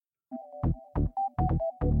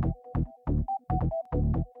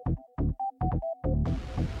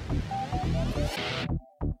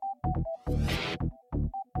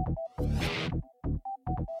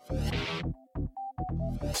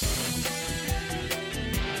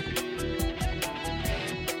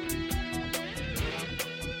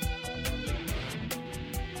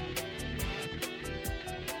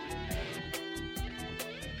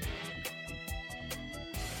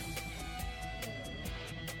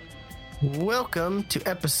Welcome to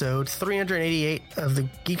episode 388 of the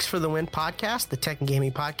Geeks for the Win podcast, the tech and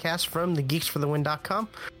gaming podcast from the geeksforthewin.com,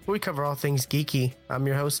 where we cover all things geeky. I'm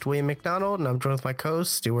your host, William McDonald, and I'm joined with my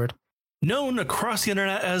co-host, Stuart. Known across the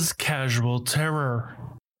internet as Casual Terror.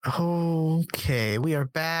 Okay, we are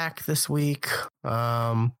back this week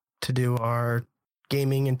to do our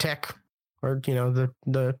gaming and tech, or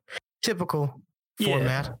the typical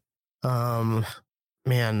format. Man,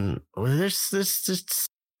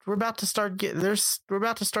 we're about to start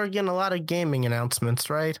getting a lot of gaming announcements,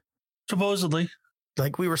 right? Supposedly,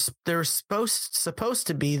 like there was supposed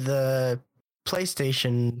to be the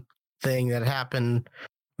PlayStation thing that happened.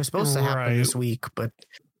 Was supposed to happen this week, but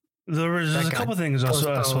there's a couple things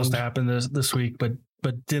also supposed to happen this week, but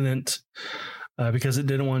didn't because it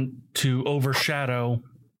didn't want to overshadow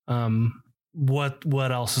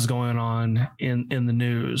what else is going on in the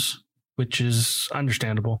news, which is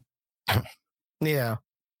understandable. Yeah.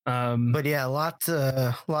 But yeah, lots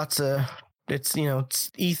of it's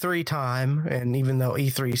E3 time, and even though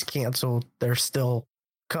E3 is canceled, there's still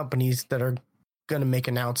companies that are going to make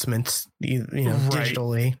announcements,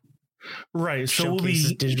 digitally. Right. So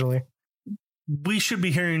digitally. We should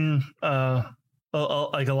be hearing a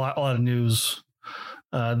lot of news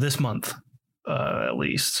this month, at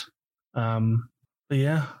least. But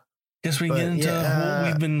yeah, guess we can get into what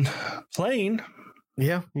we've been playing.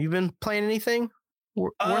 Yeah, you've been playing anything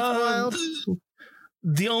worthwhile?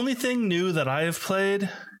 The only thing new that I've played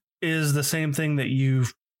is the same thing that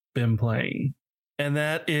you've been playing, and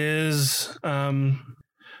that is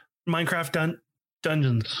Minecraft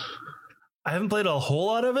Dungeons. I haven't played a whole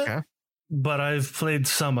lot of it, but I've played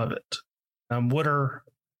some of it. And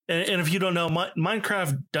if you don't know,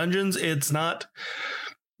 Minecraft Dungeons, it's not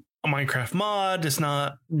a Minecraft mod. It's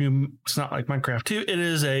not like Minecraft 2. It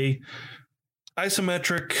is a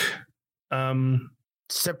isometric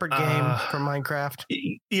separate game from Minecraft.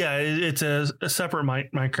 Yeah, it's a separate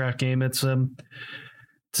Minecraft game. It's a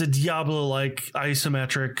Diablo-like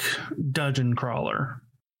isometric dungeon crawler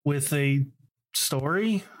with a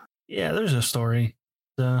story. Yeah, there's a story.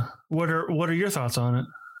 What are your thoughts on it?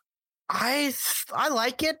 I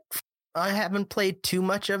like it. I haven't played too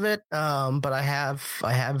much of it, but I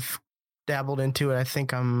have dabbled into it. I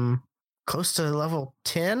think I'm close to level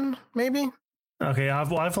 10, maybe. Okay,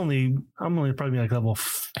 I'm only probably like level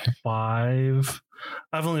 5.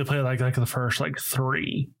 I've only played like the first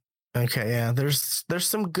 3. Okay, yeah. There's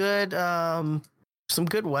some good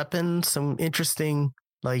weapons, some interesting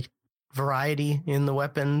variety in the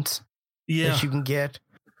weapons that you can get,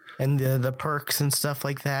 and the perks and stuff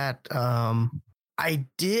like that. I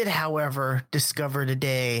did, however, discover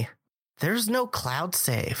today there's no cloud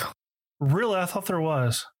save. Really? I thought there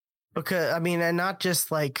was. Because and not just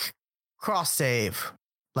cross save.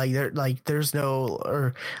 There's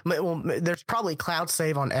no, there's probably cloud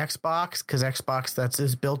save on Xbox, because Xbox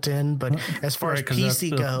is built in, but as far as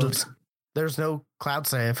PC goes, there's no cloud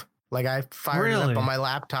save. I fired it up on my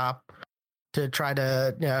laptop to try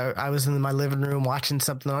to, I was in my living room watching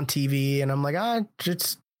something on TV, and I'm like,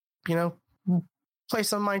 just, play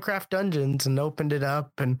some Minecraft Dungeons, and opened it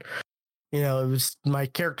up, and it was, my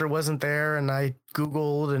character wasn't there, and I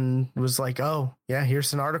Googled and was like, oh yeah,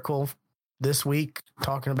 here's an article this week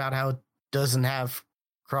talking about how it doesn't have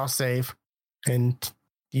cross save, and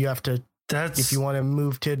you have to, if you want to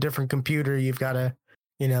move to a different computer, you've got to,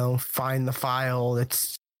 find the file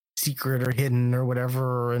that's secret or hidden or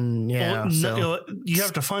whatever. And you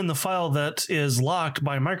have to find the file that is locked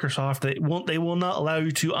by Microsoft. They will not allow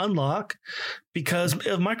you to unlock because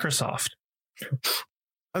of Microsoft.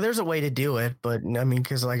 There's a way to do it, but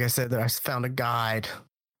because like I said, I found a guide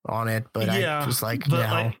on it, but I was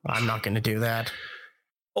I'm not going to do that.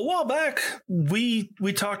 A while back, we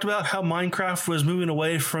talked about how Minecraft was moving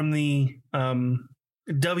away from the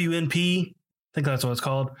WNP, I think that's what it's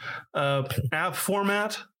called, app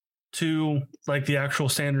format to the actual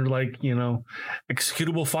standard,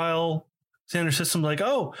 executable file standard system.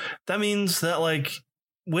 That means that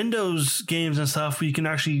Windows games and stuff, you can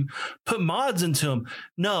actually put mods into them.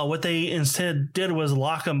 No, what they instead did was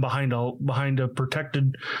lock them behind a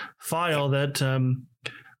protected file that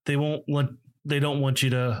they don't want you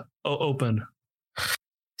to open.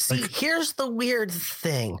 See, here's the weird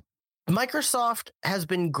thing. Microsoft has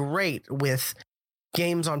been great with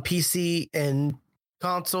games on PC and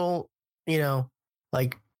console,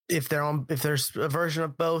 if there's a version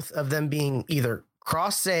of both of them being either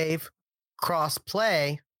cross save, cross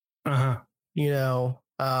play, or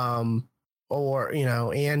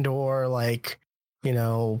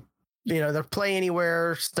the Play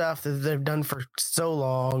Anywhere stuff that they've done for so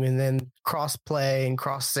long, and then cross play and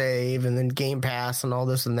cross save, and then Game Pass and all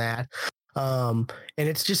this and that. And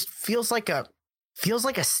it just feels like a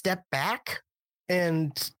step back.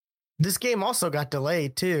 And this game also got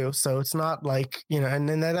delayed too, so it's not like, and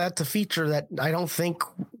then that's a feature that I don't think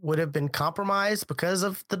would have been compromised because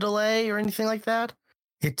of the delay or anything like that.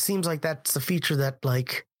 It seems like that's a feature that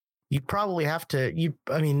like you probably have to,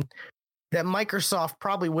 that Microsoft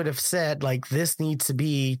probably would have said like this needs to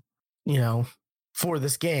be, for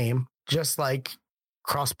this game, just like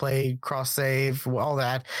crossplay, cross save, all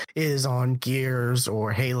that is on Gears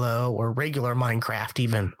or Halo or regular Minecraft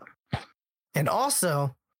even. And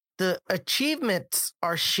also the achievements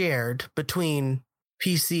are shared between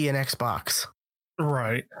PC and Xbox.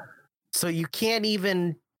 Right. So you can't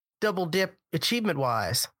even double dip achievement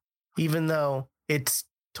wise, even though it's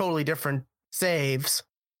totally different saves.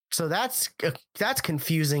 So that's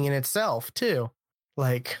confusing in itself too.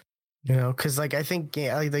 Like, because like I think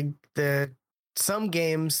like the some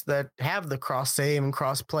games that have the cross save and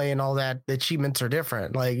cross play and all that, the achievements are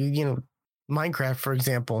different. Like, Minecraft, for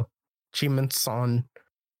example, achievements on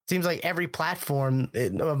seems like every platform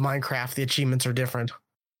of Minecraft, the achievements are different.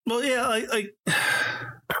 Well, yeah,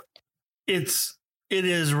 it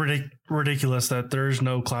is ridiculous that there's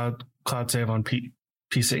no cloud save on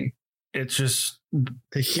PC. It's just,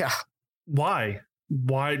 yeah. Why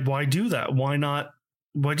do that?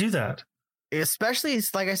 Why do that? Especially,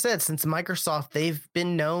 like I said, since Microsoft, they've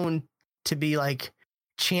been known to be like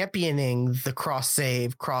championing the cross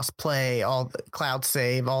save, cross play, all the cloud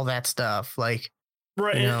save, all that stuff. Like,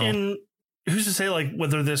 right. And who's to say like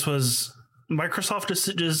whether this was Microsoft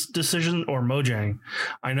decision or Mojang?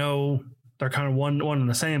 I know they're kind of one and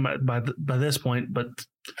the same by this point, but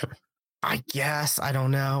I guess I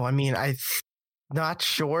don't know. I mean, I'm not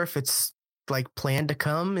sure if it's like planned to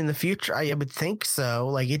come in the future. I would think so.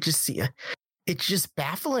 Like it's just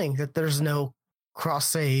baffling that there's no cross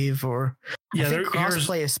save or I think cross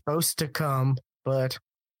play is supposed to come, but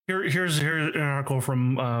here's an article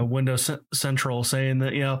from Windows Central saying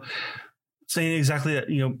that saying exactly that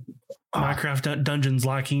Minecraft Dungeons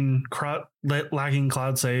lacking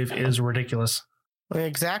cloud save is ridiculous.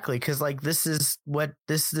 Exactly, because like this is what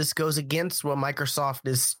this goes against what Microsoft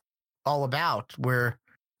is all about. Where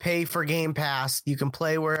pay for Game Pass, you can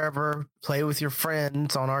play wherever, play with your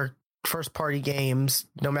friends on our first party games,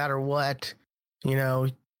 no matter what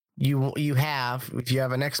you have. If you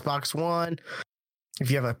have an Xbox One, if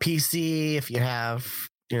you have a PC, if you have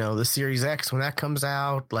the Series X when that comes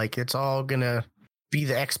out, like it's all gonna be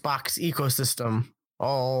the Xbox ecosystem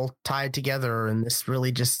all tied together, and this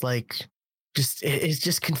really just it's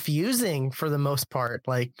just confusing for the most part.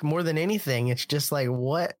 Like more than anything, it's just like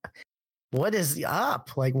what is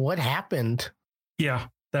up? Like what happened? Yeah,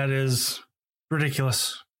 that is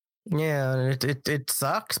ridiculous. Yeah, it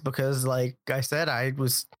sucks because like I said, I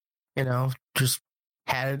was just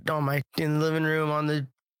had it on in the living room on the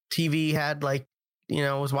TV, had like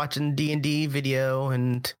was watching D&D video,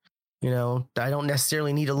 and I don't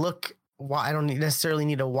necessarily need to look. I don't necessarily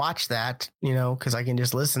need to watch that, because I can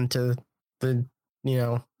just listen to the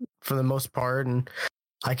for the most part, and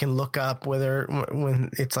I can look up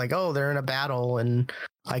when it's like, oh, they're in a battle, and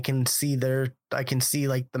I can see like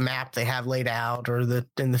the map they have laid out or the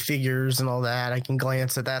figures and all that. I can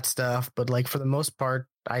glance at that stuff, but like for the most part,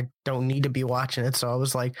 I don't need to be watching it. So I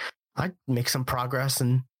was like, I'd make some progress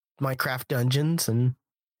in Minecraft Dungeons, and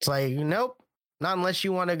it's like, nope, not unless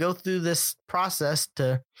you want to go through this process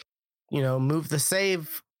to move the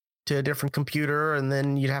save to a different computer, and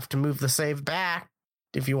then you'd have to move the save back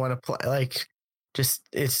if you want to play. Like, just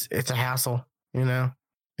it's a hassle,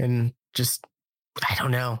 and just I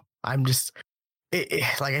don't know. I'm just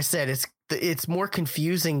like I said, it's more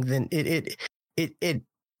confusing than it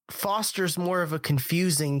fosters more of a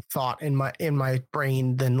confusing thought in my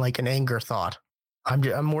brain than like an anger thought.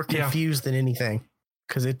 I'm more confused than anything,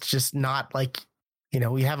 because it's just not like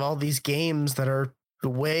we have all these games that are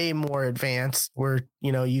way more advanced where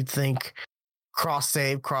you'd think cross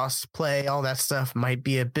save, cross play, all that stuff might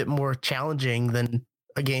be a bit more challenging than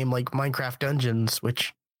a game like Minecraft Dungeons,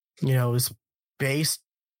 which is based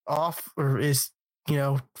off or is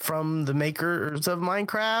from the makers of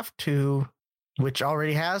Minecraft, which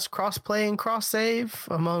already has cross play and cross save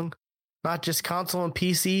among not just console and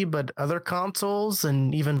PC but other consoles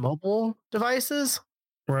and even mobile devices.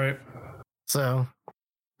 Right. So,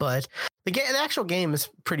 but the actual game is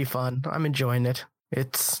pretty fun. I'm enjoying it.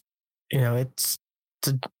 It's it's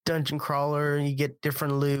a dungeon crawler. You get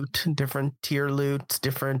different loot, different tier loot,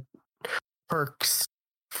 different perks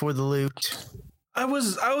for the loot. I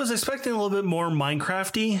was expecting a little bit more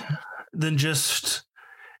Minecrafty than just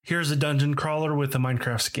here's a dungeon crawler with a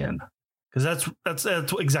Minecraft skin. Because that's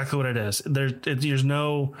exactly what it is. There's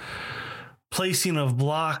no placing of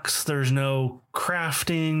blocks. There's no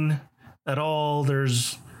crafting at all.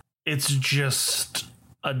 It's just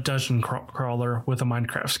a dungeon crawler with a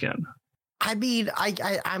Minecraft skin. I mean,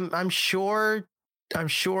 I'm sure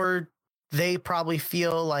they probably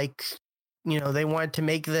feel like, they wanted to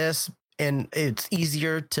make this, and it's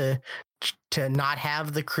easier to not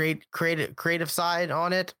have the creative side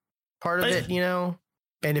on it, part of it,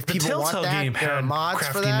 And if people want that, there are mods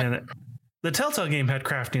for that. In it. The Telltale game had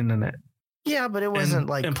crafting in it. Yeah, but it wasn't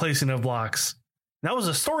and placing of blocks. That was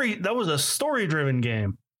a story-driven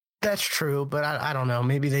game. That's true, but I don't know.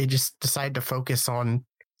 Maybe they just decided to focus on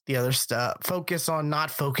the other stuff. Focus on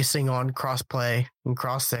not focusing on crossplay and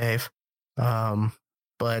cross save.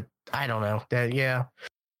 But I don't know.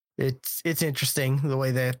 It's interesting the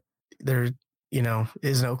way that there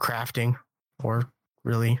is no crafting or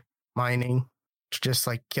really mining. It's just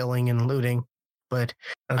like killing and looting. But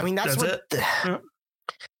I mean that's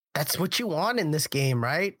what you want in this game,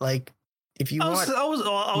 right? Like if you want, I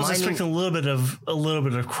was expecting a little bit of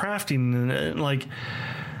crafting, and like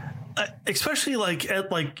especially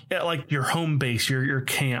at your home base, your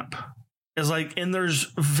camp is like, and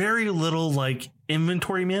there's very little like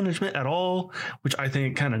inventory management at all, which I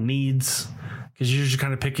think it kind of needs, because you're just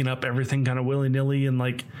kind of picking up everything kind of willy nilly, and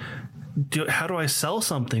like, how do I sell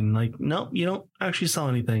something? Like, no, you don't actually sell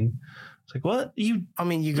anything. It's like, what you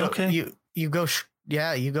go, okay. you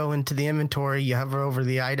go into the inventory, you hover over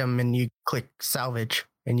the item, and you click salvage,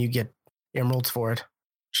 and you get emeralds for it.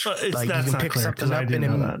 Like you can pick something up,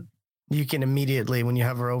 and you can immediately, when you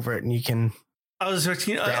hover over it, and you can. I was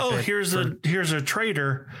expecting, here's a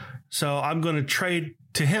trader, so I'm going to trade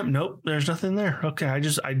to him. Nope, there's nothing there. Okay, I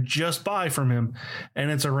just buy from him, and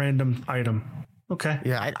it's a random item. Okay.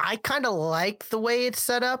 Yeah, I kind of like the way it's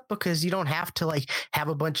set up, because you don't have to like have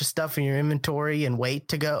a bunch of stuff in your inventory and wait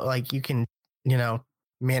to go. Like you can,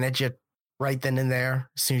 manage it right then and there.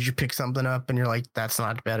 As soon as you pick something up and you're like, that's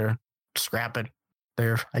not better, scrap it.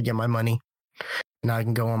 There, I get my money. Now I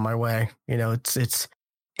can go on my way. It's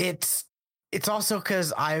also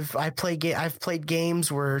because I've played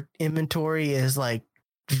games where inventory is like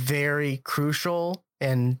very crucial,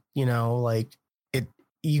 and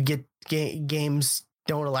you get games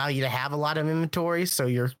don't allow you to have a lot of inventory, so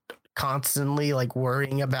you're constantly like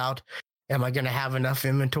worrying about, am I going to have enough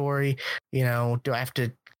inventory? Do I have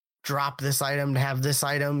to drop this item to have this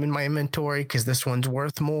item in my inventory because this one's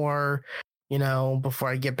worth more, before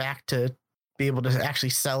I get back to be able to actually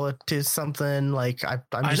sell it to something? Like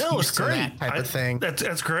I'm just used to that type of thing.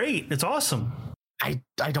 That's great. It's awesome. I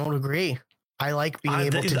don't agree. I like being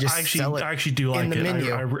able to just sell it. I actually do like it.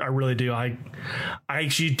 Menu. I really do. I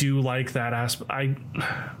actually do like that aspect. I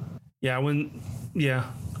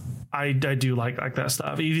do like that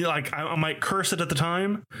stuff. Even like I might curse it at the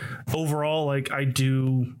time. Overall, like I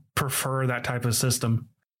do prefer that type of system.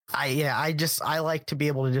 I like to be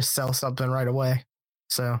able to just sell something right away.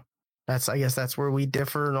 So I guess that's where we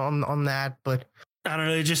differ on that. But I don't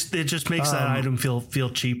know. It just makes that item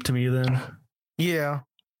feel cheap to me then. Yeah.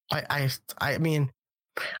 I mean,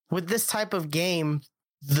 with this type of game,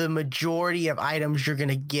 the majority of items you're going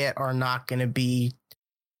to get are not going to be,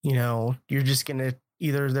 you're just going to,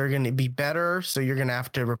 either they're going to be better, so you're going to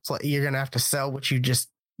have to sell what you just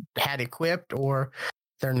had equipped, or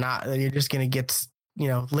they're not, you're just going to get,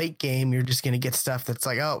 late game, you're just going to get stuff that's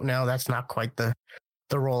like, oh no, that's not quite the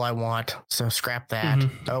role I want, so scrap that.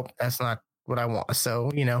 Mm-hmm. Oh, that's not what I want.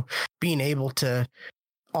 So, being able to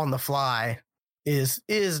on the fly is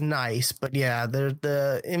nice, but yeah,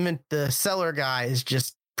 the seller guy is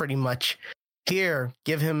just pretty much here,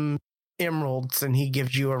 give him emeralds and he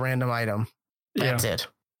gives you a random item. That's it.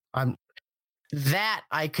 That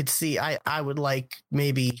I could see. I would like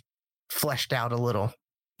maybe fleshed out a little.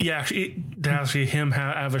 Yeah, actually, to actually him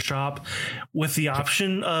have a shop with the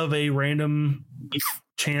option of a random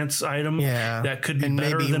chance item. Yeah, that could be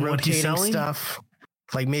better than what he's selling. Stuff,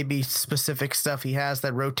 like maybe specific stuff he has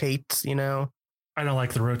that rotates. I don't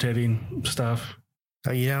like the rotating stuff.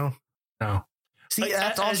 Oh, no. See,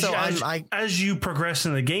 that's also as you progress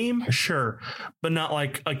in the game, sure, but not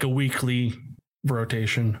like a weekly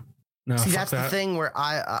rotation. No, see, that's the thing where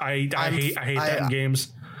I hate that in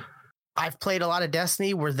games. I've played a lot of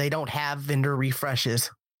Destiny where they don't have vendor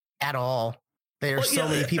refreshes at all. There's so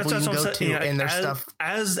many people you can go to, and their stuff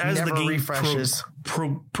as never the game refreshes.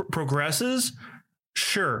 Progresses.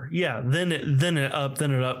 Sure, yeah. Then it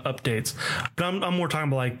updates. But I'm more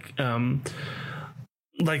talking about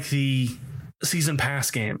like the season pass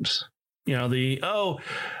games.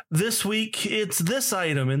 this week it's this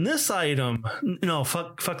item and this item. No,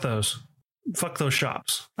 fuck those. Fuck those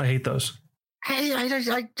shops. I hate those. Hey,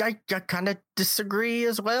 I kind of disagree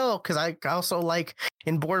as well, because I also like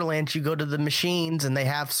in Borderlands you go to the machines and they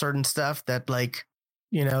have certain stuff that like,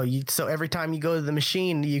 so every time you go to the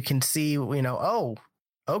machine you can see, oh,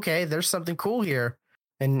 okay, there's something cool here,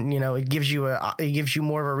 and it gives you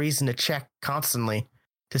more of a reason to check constantly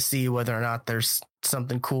to see whether or not there's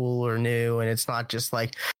something cool or new, and it's not just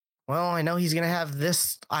like, well, I know he's gonna have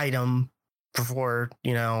this item before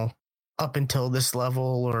up until this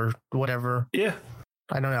level or whatever. Yeah.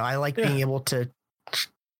 I don't know. I like being able to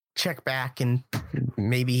check back, and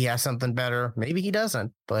maybe he has something better. Maybe he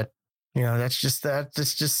doesn't, but that's just but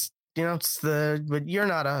you're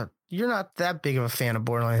not that big of a fan of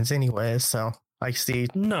Borderlands anyway. So I see.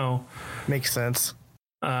 No, makes sense.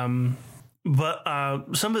 But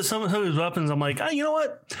some of these weapons, I'm like, you know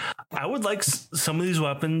what? I would like some of these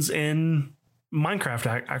weapons in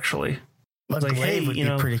Minecraft actually. Like, hey, would be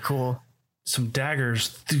pretty cool. Some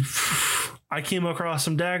daggers. I came across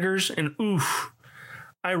some daggers, and oof,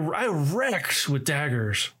 I wrecked with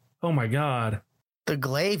daggers. Oh my god! The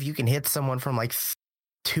glaive, you can hit someone from like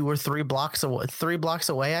 2 or 3 blocks away. 3 blocks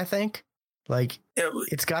away, I think. Like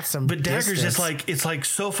it's got some. But daggers, it's like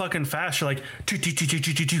so fucking fast. You're like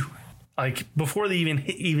like before they even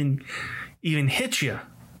hit you,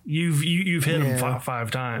 you've hit them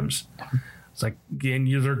 5 times. It's like again,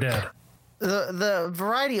 they're dead. The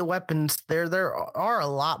variety of weapons, there are a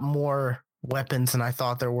lot more weapons than I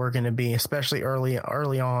thought there were going to be, especially early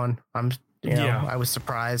on. I was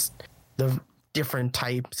surprised the different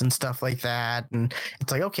types and stuff like that, and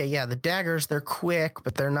it's like, okay, yeah, the daggers, they're quick,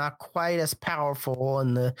 but they're not quite as powerful,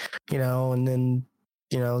 and the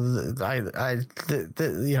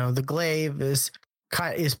glaive is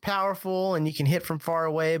powerful and you can hit from far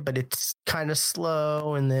away, but it's kind of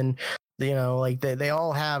slow, and then like they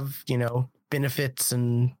all have, benefits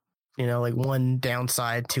and, like one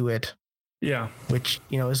downside to it. Yeah. Which,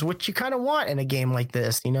 is what you kind of want in a game like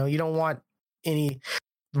this. You don't want any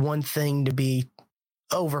one thing to be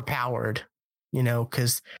overpowered,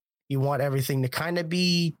 because you want everything to kind of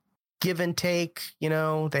be give and take.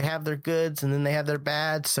 They have their goods and then they have their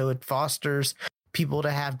bads. So it fosters people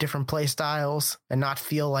to have different play styles and not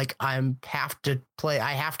feel like I have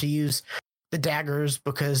to use the daggers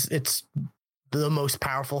because it's the most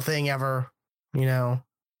powerful thing ever,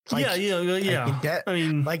 Like, yeah. I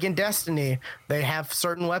mean, like in Destiny, they have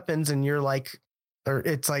certain weapons and you're like, or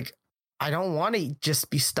it's like, I don't want to just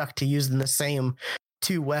be stuck to using the same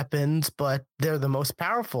 2 weapons, but they're the most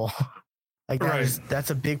powerful. Like that's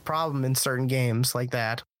a big problem in certain games like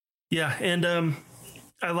that. Yeah. And,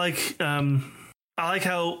 I like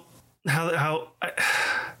how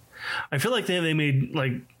I feel like they made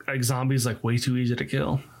like zombies like way too easy to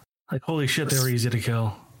kill. Like, holy shit, they were easy to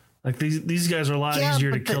kill. Like these guys are a lot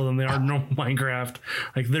easier to kill than they are in normal Minecraft.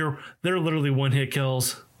 Like they're literally 1-hit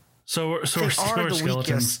kills. So are skeletons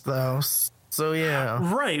weakest, though. So yeah,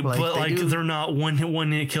 right. Like, but they're not one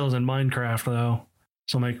hit kills in Minecraft though.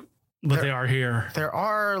 So I'm like, but they are here. There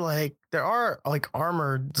are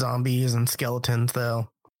armored zombies and skeletons though.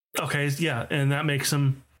 Okay, yeah, and that makes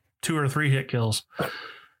them 2 or 3 hit kills.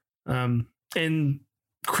 And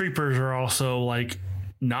creepers are also like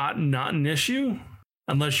not an issue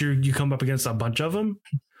unless you come up against a bunch of them,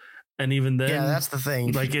 and even then, yeah, that's the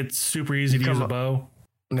thing. Like it's super easy to use a bow.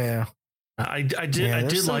 Yeah, I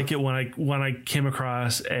did like it when I came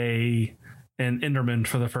across an Enderman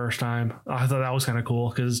for the first time. I thought that was kind of cool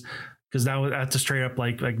because that's a straight up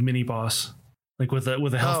like mini boss. Like with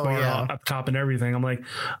a health bar up top and everything. I'm like,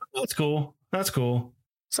 that's cool. That's cool.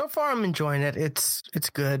 So far, I'm enjoying it. It's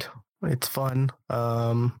good. It's fun.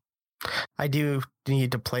 I do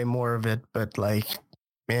need to play more of it, but like,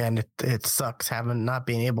 man, it sucks not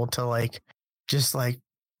being able to like just like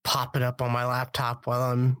pop it up on my laptop while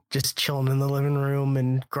I'm just chilling in the living room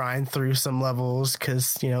and grind through some levels,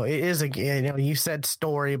 because it is you said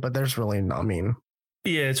story, but there's really not. I mean,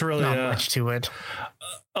 yeah, it's really not much to it.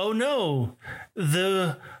 Oh no,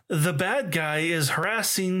 the bad guy is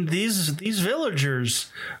harassing these villagers.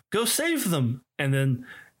 Go save them, and then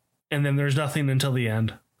there's nothing until the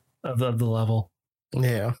end of the level.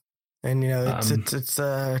 Yeah, and it's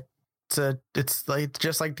like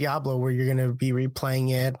just like Diablo, where you're gonna be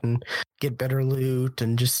replaying it and get better loot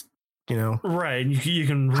and just right. You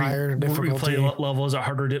can replay levels at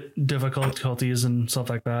harder difficulties and stuff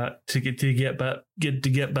like that to get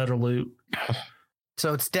better loot.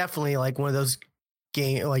 So it's definitely like one of those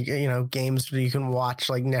games where you can watch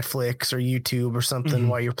like Netflix or YouTube or something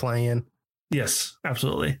while you're playing. Yes,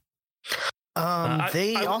 absolutely.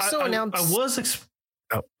 They also announced.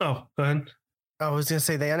 Oh, go ahead. I was gonna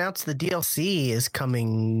say they announced the DLC is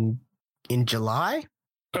coming in July.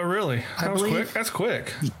 Oh, really? That was quick. That's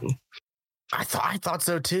quick. I thought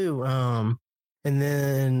so too. And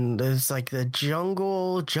then there's like the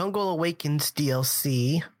Jungle Awakens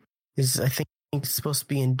DLC is I think supposed to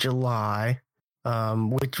be in July.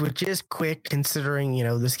 Which is quick considering,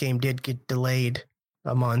 this game did get delayed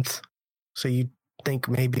a month. So you think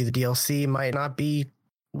maybe the DLC might not be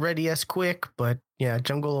ready as quick, but yeah,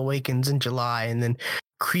 Jungle Awakens in July and then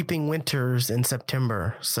Creeping Winters in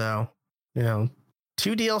September. So, 2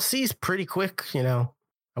 DLCs pretty quick,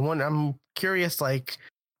 I'm curious, like,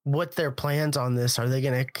 what their plans on this. Are they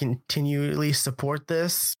going to continually support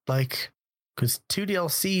this? Like, because 2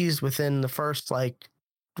 DLCs within the first, like,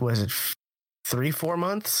 was it 3-4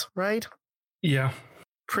 months, right? Yeah.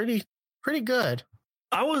 Pretty good.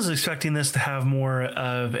 I was expecting this to have more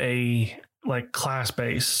of a like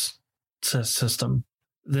class-based system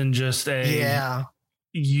than just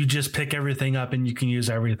you just pick everything up and you can use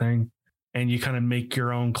everything and you kind of make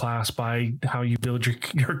your own class by how you build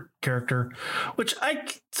your character, which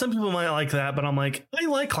some people might like that, but I'm like, I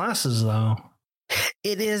like classes though.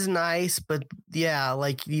 It is nice, but yeah,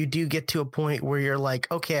 like you do get to a point where you're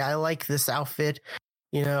like, okay, I like this outfit.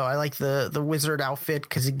 I like the wizard outfit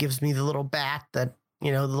because it gives me the little bat that,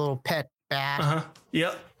 the little pet bat. Uh-huh.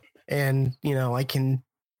 Yep. And,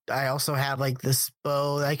 I also have like this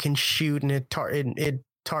bow that I can shoot and it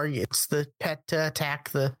targets the pet to attack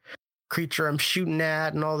the creature I'm shooting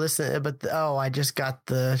at and all this. But I just got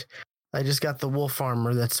the wolf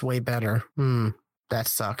armor. That's way better. That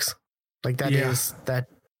sucks. Like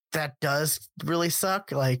that does really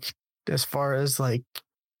suck. Like as far as like,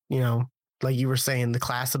 like you were saying, the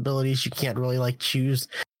class abilities, you can't really like choose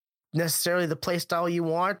necessarily the play style you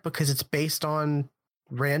want because it's based on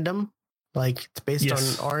random. Like it's based on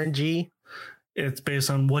RNG. It's based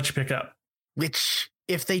on what you pick up. Which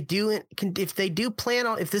if they plan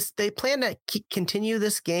to continue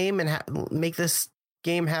this game and make this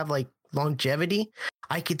game have like longevity,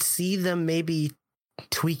 I could see them maybe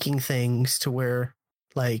tweaking things to where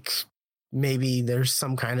like maybe there's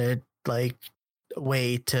some kind of like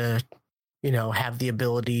way to have the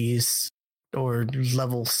abilities or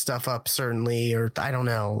level stuff up certainly, or I don't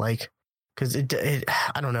know, like because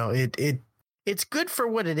I don't know, it's good for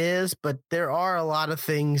what it is, but there are a lot of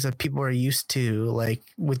things that people are used to like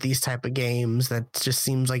with these type of games that just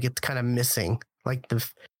seems like it's kind of missing, like the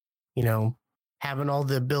having all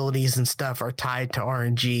the abilities and stuff are tied to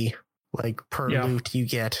RNG, like per loot you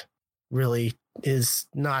get, really is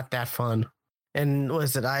not that fun. And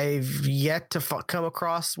I've yet to come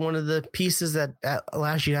across one of the pieces that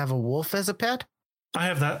allows you to have a wolf as a pet. I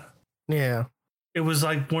have that. Yeah. It was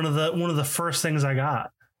like one of the first things I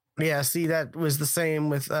got. Yeah. See, that was the same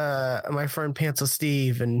with my friend Pencil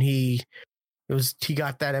Steve, and he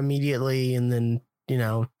got that immediately. And then,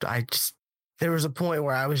 there was a point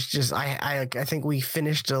where I was just, I think we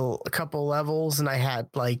finished a couple levels and I had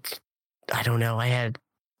like, I don't know, I had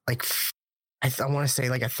like, I want to say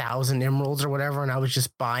like 1,000 emeralds or whatever. And I was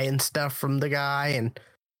just buying stuff from the guy and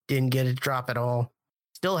didn't get a drop at all.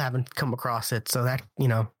 Still haven't come across it. So that,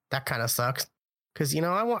 that kind of sucks. Cause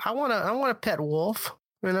I want a pet wolf,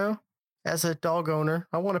 as a dog owner,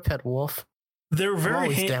 I want a pet wolf. They're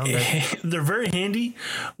very they're very handy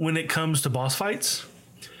when it comes to boss fights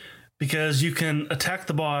because you can attack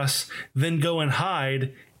the boss, then go and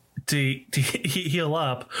hide to heal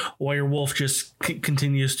up while your wolf just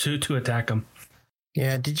continues to attack him.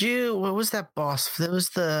 Yeah. What was that boss? That was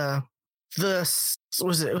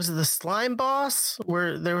was it the slime boss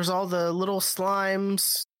where there was all the little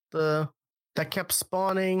slimes that kept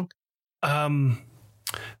spawning?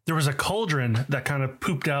 There was a cauldron that kind of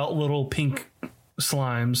pooped out little pink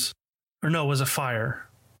slimes, or no, it was a fire.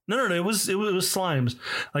 No, it was slimes,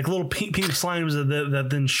 like little pink slimes that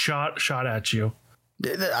then shot at you.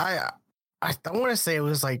 I want to say it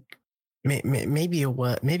was like maybe it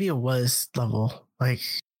was level like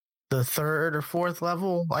the 3rd or 4th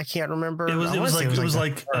level. I can't remember. It was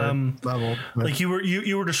like level, like you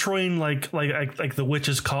were destroying like the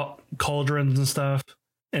witches' cauldrons and stuff,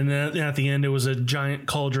 and then at the end it was a giant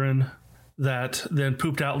cauldron that then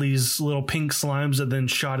pooped out these little pink slimes that then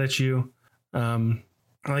shot at you.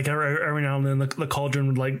 Like every now and then the cauldron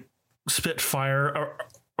would like spit fire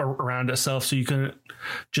around itself, so you couldn't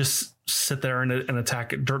just sit there and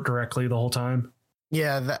attack it directly the whole time.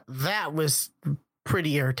 Yeah, that was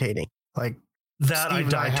pretty irritating. Like that, Steve I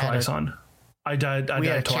died twice on. I died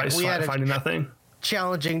twice finding that thing.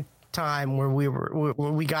 Challenging time where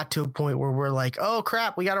we got to a point where we're like, oh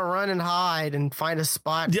crap, we got to run and hide and find a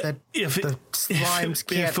spot that the slimes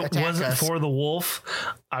can't attack us. If it wasn't for the wolf,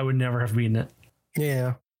 I would never have beaten it.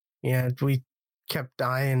 Yeah, we kept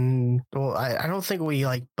dying. Well, I don't think we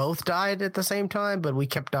like both died at the same time, but we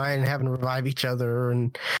kept dying and having to revive each other.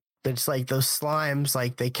 And it's like those slimes,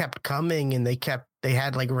 like they kept coming and they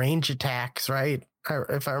had like range attacks, right?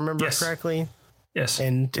 If I remember correctly. Yes.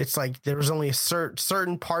 And it's like there was only a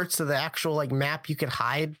certain parts of the actual like map you could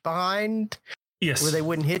hide behind. Yes. Where they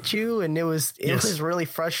wouldn't hit you, and it was really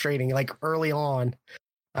frustrating. Like early on,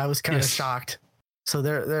 I was kind of shocked. So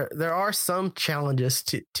there are some challenges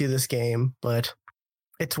to this game, but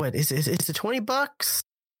it's is it $20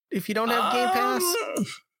 if you don't have Game Pass?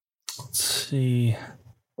 Let's see.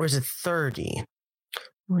 Or is it 30?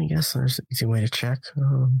 Well, I guess there's an easy way to check.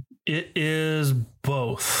 It is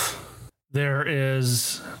both. There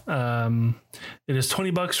is it is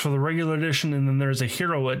 $20 for the regular edition, and then there's a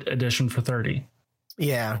hero edition for 30.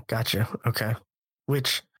 Yeah, gotcha. Okay.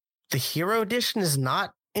 Which the hero edition is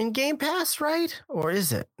not in Game Pass, right? Or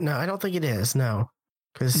is it? No, I don't think it is. No.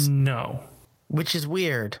 No. Which is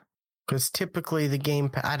weird. Because typically the Game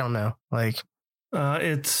Pass, I don't know. Like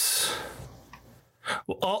it's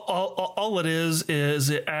all it is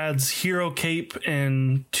it adds hero cape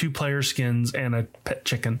and 2-player skins and a pet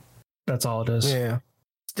chicken. That's all it is. Yeah.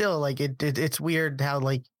 Still, like it's weird how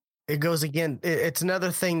like it goes against. It's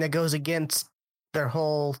another thing that goes against their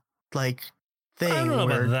whole like thing. I don't know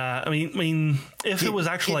about that. I mean, if it was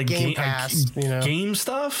actually like Game Pass, game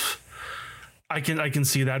stuff, I can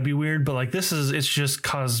see that'd be weird. But like it's just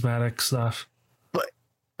cosmetic stuff.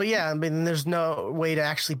 But yeah, I mean, there's no way to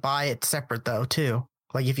actually buy it separate though, too.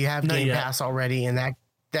 Like if you have Game Pass already in that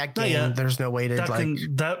game, there's no way to that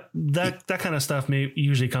kind of stuff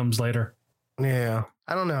usually comes later. Yeah,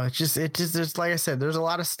 I don't know. It's just there's, like I said, there's a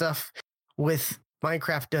lot of stuff with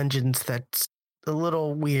Minecraft Dungeons that's a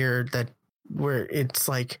little weird. Where it's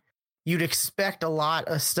like you'd expect a lot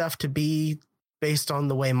of stuff to be based on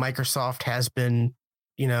the way Microsoft has been,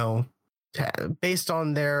 based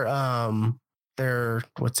on their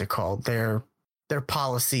what's it called, their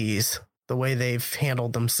policies, the way they've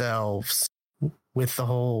handled themselves with the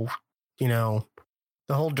whole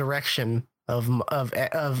direction of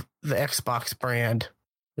the Xbox brand.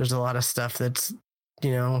 There's a lot of stuff that's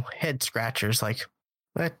head scratchers. Like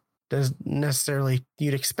that doesn't necessarily,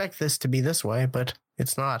 you'd expect this to be this way, but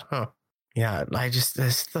it's not, huh? Yeah, I just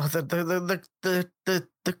the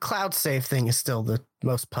cloud save thing is still the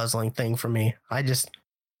most puzzling thing for me.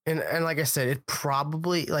 And like I said, it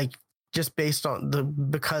probably, like, just based on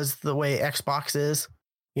because the way Xbox is,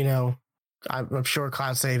 I'm sure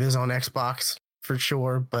cloud save is on Xbox for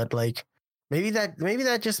sure, but like maybe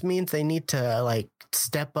that just means they need to like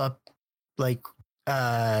step up like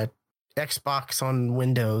Xbox on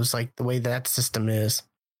Windows, like the way that system is,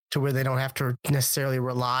 to where they don't have to necessarily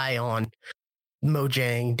rely on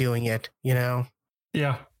Mojang doing it,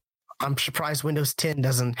 Yeah. I'm surprised Windows 10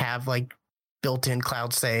 doesn't have like built-in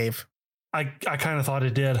cloud save. I kind of thought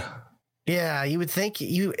it did. Yeah, you would think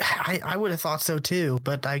I would have thought so too,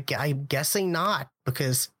 but I'm guessing not,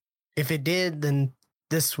 because if it did, then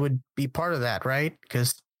this would be part of that, right?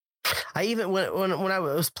 Because I even when I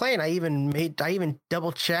was playing, I even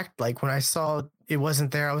double checked. Like when I saw it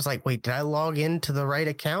wasn't there, I was like, wait, did I log into the right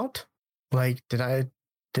account? Like, did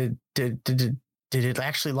it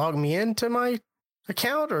actually log me into my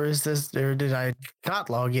account, or did I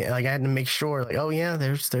not log in? Like I had to make sure, like, oh yeah,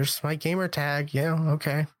 there's my gamer tag. Yeah,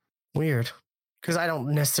 okay. Weird. Because I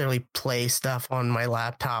don't necessarily play stuff on my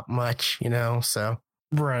laptop much, so.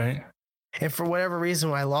 Right. And for whatever reason,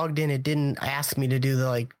 when I logged in, it didn't ask me to do the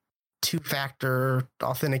like 2-factor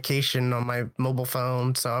authentication on my mobile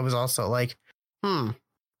phone. So I was also like,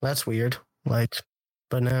 that's weird. Like,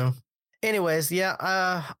 but no. Anyways,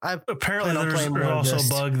 yeah. Apparently there's also a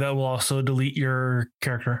bug that will also delete your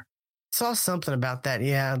character. Saw something about that,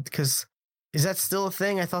 yeah, because is that still a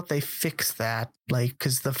thing? I thought they fixed that, like,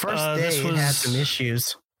 because the first day it had some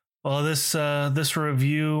issues. Well, this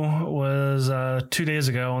review was 2 days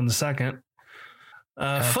ago on the 2nd.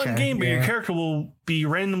 Fun game, but your character will be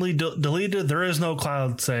randomly deleted. There is no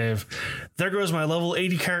cloud save. There goes my level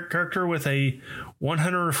 80 character with a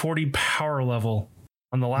 140 power level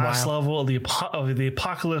on the last level of the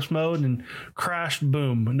apocalypse mode, and crashed.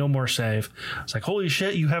 Boom, no more save. It's like, holy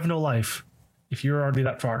shit, you have no life if you're already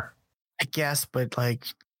that far. I guess, but like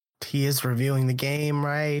he is reviewing the game,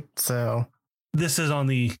 right? So this is on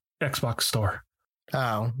the Xbox store.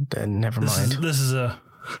 Oh, then never mind. This is a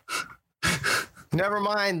never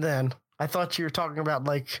mind then. I thought you were talking about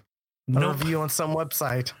like a review on some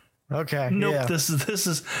website. Okay. Nope. Yeah. This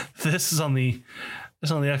is on the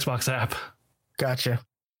Xbox app. Gotcha.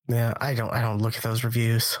 Yeah, I don't look at those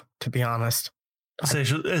reviews, to be honest.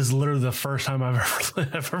 It's literally the first time I've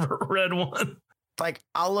ever read one. Like,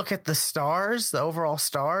 I'll look at the stars, the overall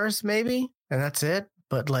stars, maybe, and that's it.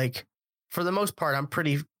 But like, for the most part, I'm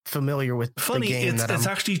pretty familiar with the game. It's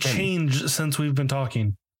actually changed since we've been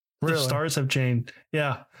talking. Really? The stars have changed.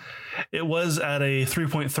 Yeah, it was at a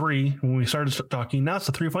 3.3 when we started talking. Now it's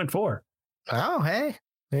a 3.4. Oh, hey,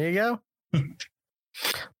 there you go.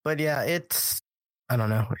 But yeah, I don't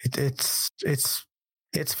know. It's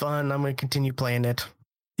fun. I'm gonna continue playing it.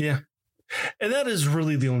 Yeah, and that is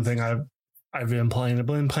really the only thing I've been playing. I've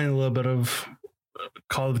been playing a little bit of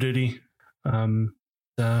Call of Duty, and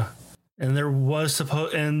there was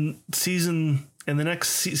the next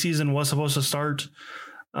season was supposed to start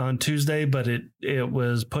on Tuesday, but it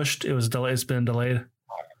was pushed. It was delayed. It's been delayed.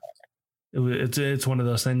 It's one of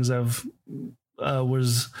those things that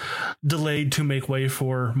was delayed to make way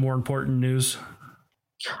for more important news.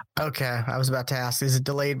 Okay, I was about to ask: is it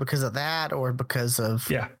delayed because of that, or because of?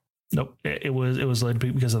 Yeah, nope. It was delayed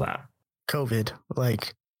because of that. COVID,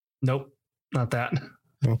 like. Nope, not that.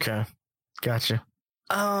 Okay, gotcha.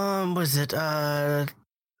 Was it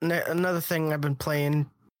another thing I've been playing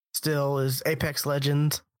still is Apex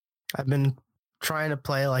Legends. I've been trying to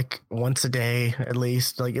play like once a day at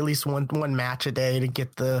least one match a day to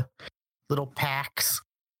get the little packs,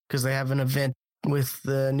 because they have an event with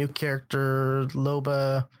the new character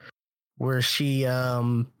Loba where she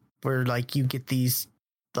where like you get these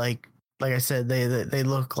like I said, they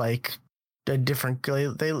look like a different,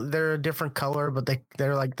 they're a different color, but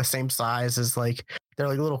they're like the same size as, like, they're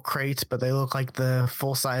like little crates, but they look like the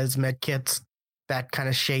full size med kits, that kind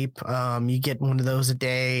of shape. You get one of those a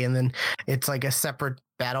day, and then it's like a separate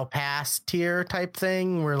battle pass tier type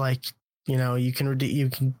thing where, like, you know, you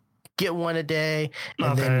can get one a day,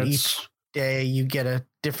 and then each day you get a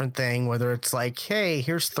different thing, whether it's like, hey,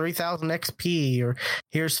 here's 3,000 XP, or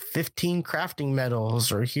here's 15 crafting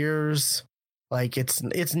medals, or here's, like, it's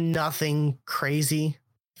nothing crazy,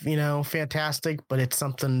 you know, fantastic, but it's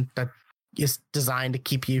something that is designed to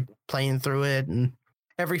keep you playing through it. And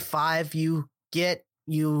every 5 you get,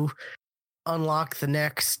 you unlock the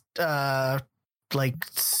next like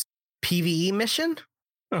PvE mission.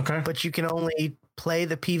 Okay. But you can only play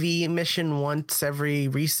the PvE mission once every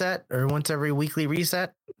reset, or once every weekly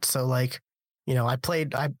reset. So, like, you know,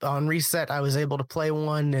 on reset, I was able to play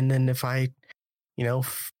one, and then if I, you know,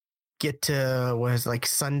 get to like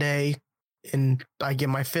Sunday and I get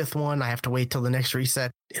my 5th one, I have to wait till the next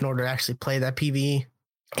reset in order to actually play that PvE.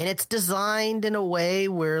 And it's designed in a way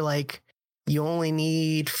where, like, you only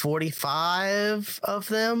need 45 of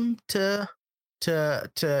them to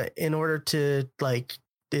in order to, like,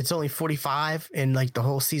 it's only 45, and like the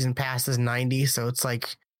whole season pass is 90. So it's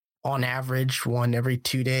like on average one every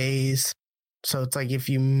 2 days. So it's like, if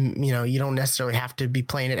you know, you don't necessarily have to be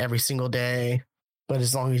playing it every single day, but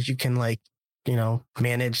as long as you can, like, you know,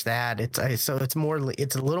 manage that, it's a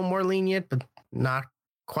little more lenient, but not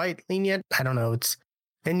quite lenient. I don't know.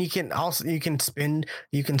 And you can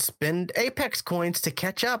spend Apex coins to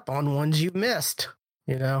catch up on ones you missed,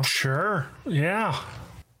 you know? Sure. Yeah.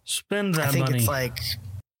 Spend that money. I think it's like,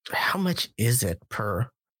 how much is it per? I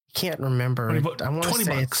can't remember. I want to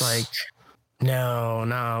say it's like,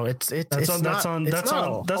 no, it's that's on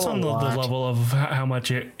the level of how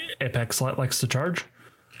much Apex likes to charge.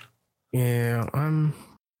 Yeah,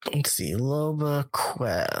 let's see, Loba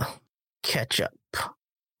Quell ketchup.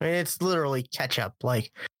 I mean, it's literally ketchup,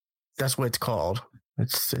 like, that's what it's called.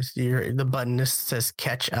 The button says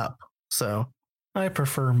catch up. So I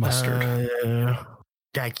prefer mustard.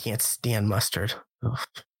 I can't stand mustard. Ugh.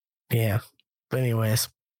 Yeah, but anyways,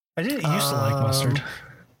 I didn't used to like mustard.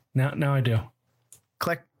 Now I do.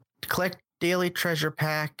 Collect daily treasure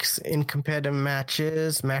packs in competitive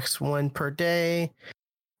matches, max 1 per day,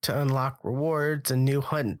 to unlock rewards and new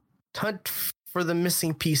hunt for the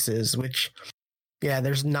missing pieces. Which, yeah,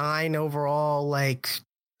 there's 9 overall, like,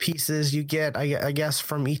 pieces you get, I guess,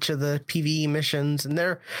 from each of the PvE missions, and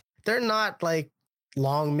they're not like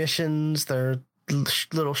long missions. They're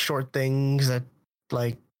little short things that,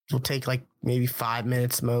 like, will take like maybe 5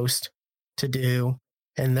 minutes most to do,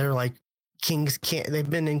 and they're like they've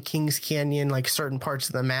been in Kings Canyon, like certain parts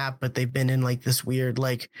of the map, but they've been in like this weird,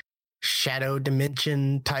 like, shadow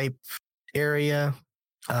dimension type area.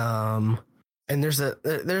 And there's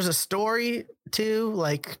a story too,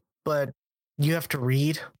 like, but you have to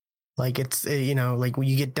read. Like, it's, you know, like, when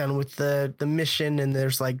you get done with the mission, and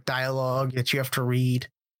there's like dialogue that you have to read.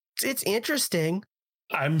 It's interesting.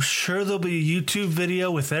 I'm sure there'll be a YouTube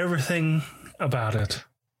video with everything about it.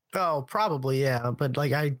 Oh, probably, yeah. But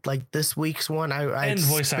like I like this week's one, I And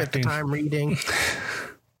voice spent acting. the time reading.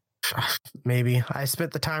 Maybe I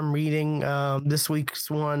spent the time reading this week's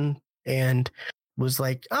one and was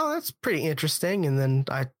like, oh, that's pretty interesting. And then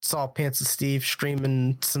I saw Pants and Steve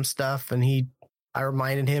streaming some stuff, and I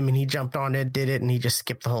reminded him, and he jumped on it, did it, and he just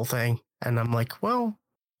skipped the whole thing. And I'm like, well,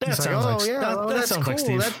 That he's like, sounds oh like yeah, that, oh, that that's sounds cool. like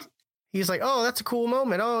Steve. He's like, oh, that's a cool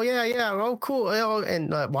moment. Oh yeah, yeah, oh cool. Oh,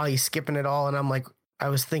 and while he's skipping it all, and I'm like, I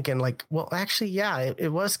was thinking like, well, actually, yeah,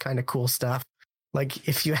 it was kind of cool stuff. Like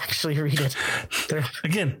if you actually read it,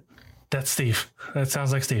 Again, that's Steve. That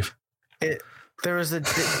sounds like Steve. There was a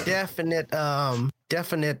definite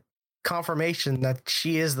confirmation that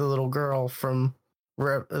she is the little girl from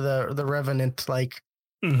the Revenant, like,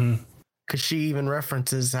 because she even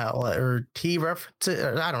references how, or he references,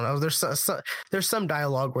 or I don't know. There's some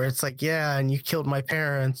dialogue where it's like, yeah, and you killed my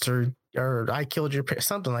parents, or I killed your parents,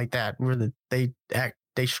 something like that, where they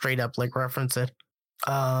straight up like reference it.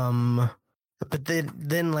 But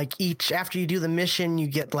then like after you do the mission, you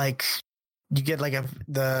get like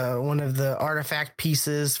one of the artifact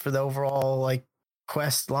pieces for the overall like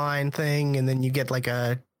quest line thing, and then you get like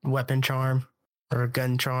a weapon charm or a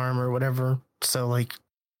gun charm or whatever. So like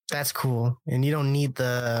that's cool, and you don't need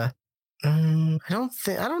the. I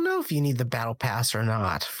don't know if you need the battle pass or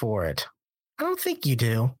not for it. I don't think you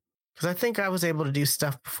do, because I think I was able to do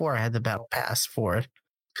stuff before I had the battle pass for it.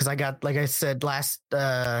 Because I got, like I said last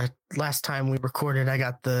time we recorded, I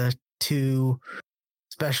got the two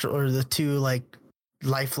like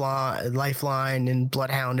Lifeline and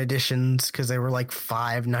Bloodhound editions, because they were like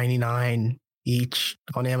 $5.99 each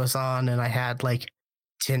on Amazon, and I had like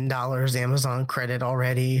 $10 Amazon credit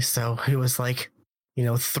already, so it was like,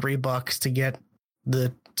 $3 to get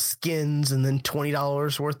the skins, and then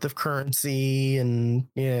 $20 worth of currency, and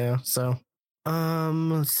yeah. So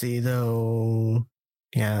let's see though.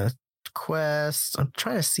 Yeah, quest. I'm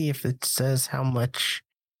trying to see if it says how much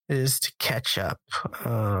it is to catch up.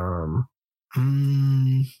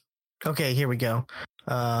 Okay, here we go.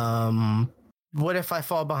 What if I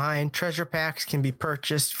fall behind? Treasure packs can be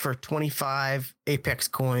purchased for 25 Apex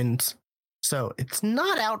coins. So it's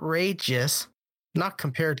not outrageous, not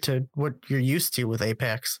compared to what you're used to with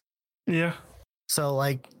Apex. Yeah. So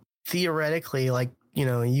like theoretically, like,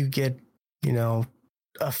 you get,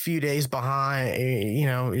 a few days behind,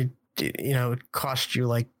 it costs you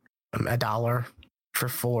like $1 for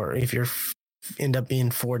 4 if you're end up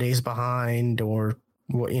being 4 days behind, or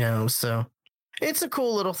what, so it's a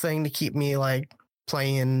cool little thing to keep me like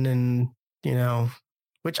playing, and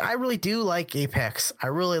which I really do like Apex. I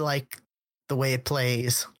really like the way it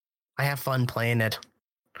plays. I have fun playing it.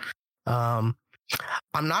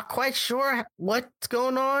 I'm not quite sure what's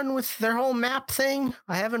going on with their whole map thing.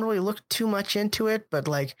 I haven't really looked too much into it, but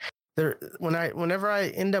like whenever I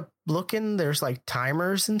end up looking, there's like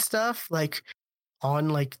timers and stuff like on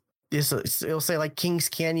like this. It'll say like Kings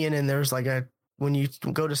Canyon, and there's like when you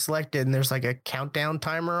go to select it, and there's like a countdown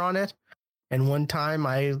timer on it. And one time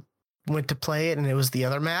I went to play it, and it was the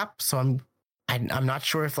other map. So I'm not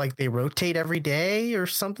sure if like they rotate every day or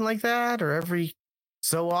something like that, or every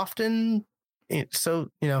so often. So,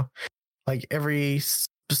 like every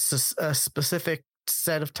specific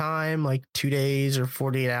set of time, like 2 days or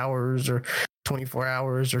 48 hours or 24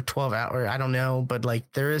 hours or 12 hours. I don't know. But like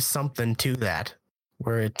there is something to that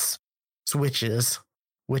where it's switches,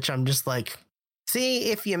 which I'm just like,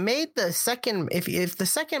 see, if you made the second, if the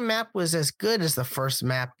second map was as good as the first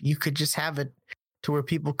map, you could just have it to where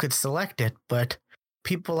people could select it. But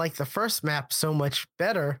people like the first map so much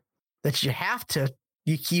better that you have to.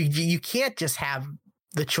 You can't just have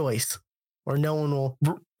the choice, or no one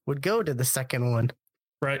would go to the second one.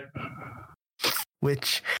 Right.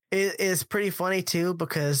 Which is pretty funny too,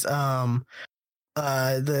 because the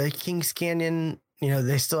Kings Canyon,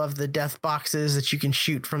 they still have the death boxes that you can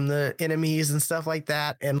shoot from the enemies and stuff like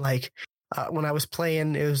that. And like when I was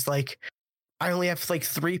playing, it was like I only have like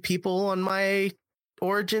 3 people on my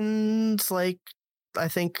Origins. Like I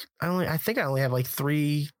think I only have like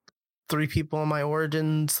three people on my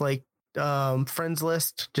Origins like friends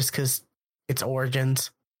list, just because it's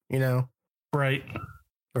Origins, right,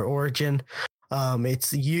 or Origin.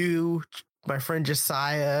 It's you, my friend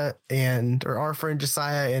Josiah, or our friend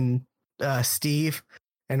Josiah, and Steve.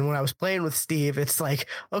 And when I was playing with Steve, it's like,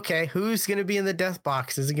 okay, who's gonna be in the death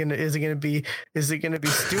box? Is it gonna be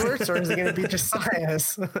Stuart's, or is it gonna be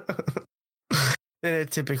Josiah's? Then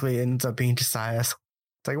it typically ends up being Josiah's.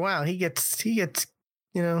 It's like, wow, he gets he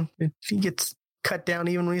gets cut down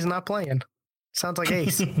even when he's not playing. Sounds like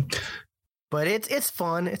Ace. But it's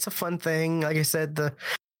fun. It's a fun thing. Like I said,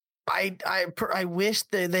 I wish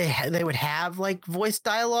that they would have like voice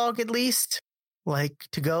dialogue at least, like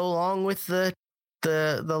to go along with the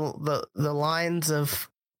lines of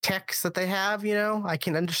text that they have. You know, I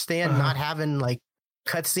can understand not having like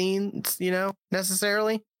cutscenes, you know,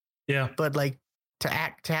 necessarily. Yeah, but like to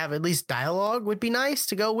have at least dialogue would be nice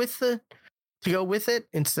to go with it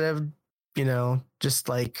instead of, you know, just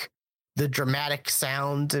like the dramatic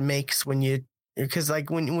sound it makes when you, because like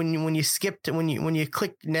when you skip to when you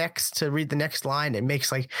click next to read the next line, it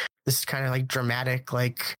makes like this kind of like dramatic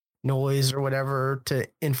like noise or whatever to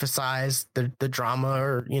emphasize the drama,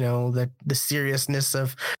 or you know, the seriousness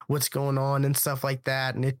of what's going on and stuff like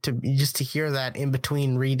that. And to hear that in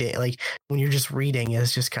between reading, like when you're just reading,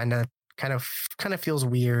 is just kind of feels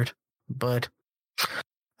weird. But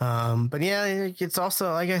yeah, it's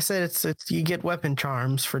also, like I said, it's you get weapon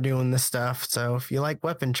charms for doing this stuff. So if you like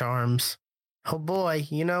weapon charms, oh boy,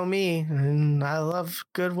 you know me, and I love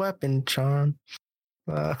good weapon charm.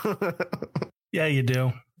 Yeah, you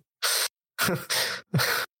do.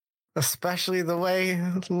 Especially the way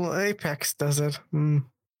Apex does it.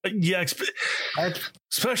 Yeah,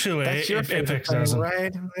 especially the way Apex does it.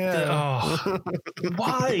 Right? Yeah. Oh,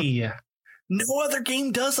 why? No other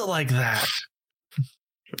game does it like that.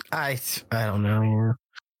 I don't know.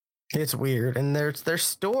 It's weird. And their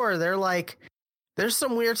store, they're like, there's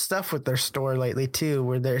some weird stuff with their store lately too,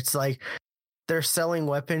 where it's like they're selling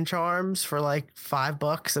weapon charms for like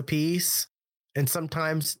 $5 a piece. And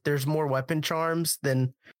sometimes there's more weapon charms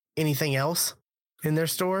than anything else in their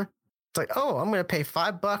store. It's like, oh, I'm going to pay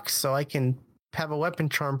 $5 so I can have a weapon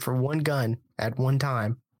charm for one gun at one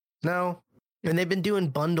time. No. And they've been doing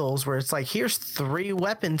bundles where it's like, here's 3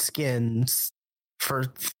 weapon skins for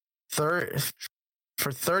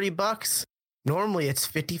 $30. Normally it's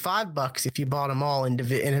 $55 if you bought them all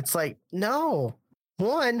individually. And it's like, no,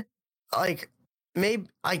 one, like, maybe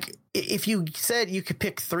like if you said you could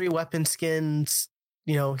pick 3 weapon skins,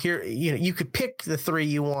 you know, here, you know, you could pick the 3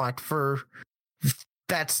 you want for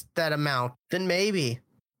that amount, then maybe.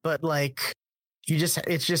 But like,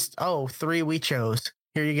 it's just, oh, 3 we chose.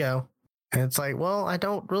 Here you go. And it's like, well, I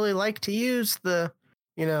don't really like to use the,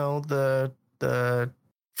 you know, the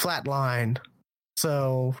flat line.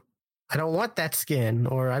 So I don't want that skin,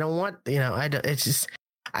 or I don't want, you know, it's just,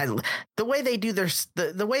 the way they do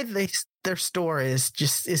the way their store is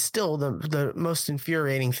still the most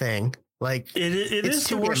infuriating thing. Like it is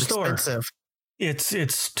the worst store. Expensive.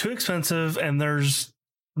 It's too expensive, and there's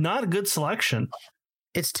not a good selection.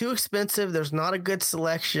 It's too expensive. There's not a good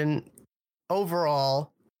selection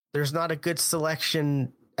overall. There's not a good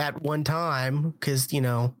selection at one time, because, you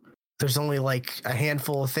know, there's only like a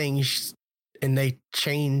handful of things, and they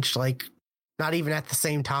change like not even at the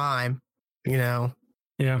same time, you know.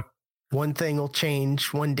 Yeah. One thing will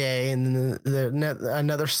change one day, and then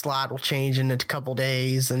another slot will change in a couple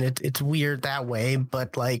days, and it's weird that way.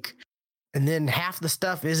 But like, and then half the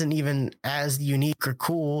stuff isn't even as unique or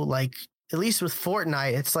cool. Like, at least with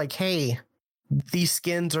Fortnite, it's like, hey, these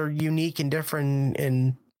skins are unique and different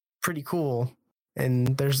and pretty cool.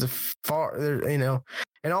 And there's you know,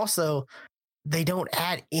 and also they don't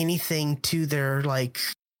add anything to their like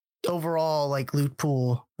overall like loot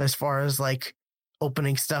pool as far as like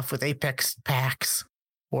opening stuff with Apex packs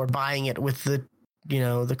or buying it with the, you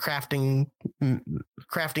know, the crafting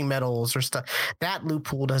medals or stuff. That loot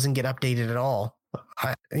pool doesn't get updated at all.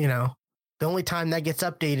 You know, the only time that gets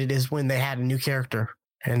updated is when they had a new character,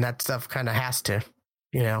 and that stuff kind of has to,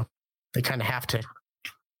 you know, they kind of have to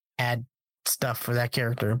add stuff for that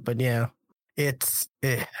character. But yeah, it's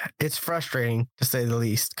frustrating to say the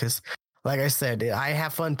least, because like I said, I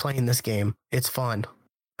have fun playing this game. It's fun.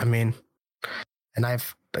 I mean, and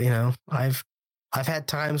I've had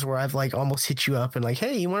times where I've like almost hit you up and like,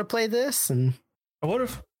 hey, you want to play this? And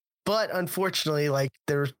but unfortunately, like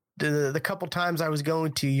there's the couple times I was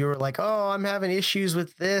going to, you were like, oh, I'm having issues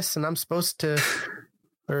with this, and I'm supposed to,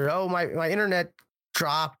 or oh, my internet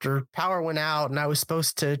dropped or power went out, and I'm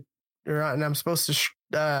supposed to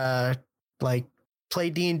like play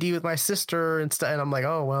D&D with my sister and stuff. And I'm like,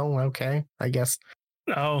 oh well, okay, I guess.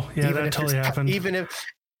 Oh yeah, that totally happened.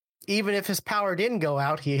 Even if his power didn't go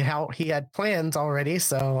out, he had plans already.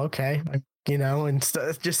 So okay, you know, and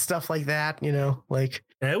just stuff like that. You know, like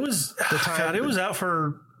it was it was out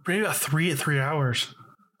for maybe about 3 hours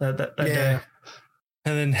that day.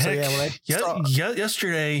 And then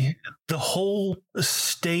yesterday, the whole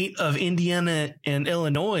state of Indiana and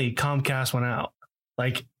Illinois Comcast went out.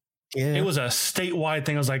 Like, it was a statewide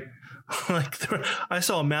thing. I was like I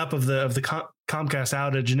saw a map of the Comcast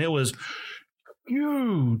outage, and it was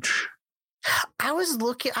huge. I was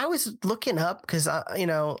looking up because you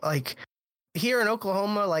know, like here in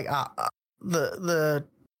Oklahoma, like the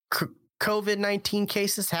COVID-19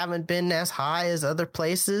 cases haven't been as high as other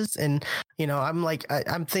places, and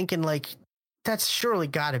I'm thinking like that's surely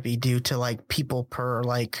got to be due to like people per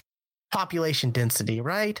like population density,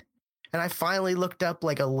 right? And I finally looked up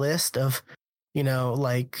like a list of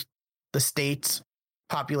like the state's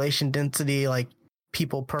population density, like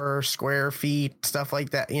people per square feet, stuff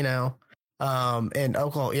like that, and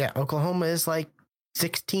Oklahoma is like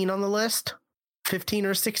 16 on the list, 15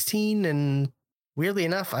 or 16, and weirdly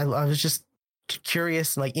enough, I was just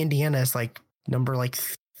curious. Like Indiana is like number like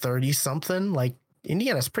 30 something. Like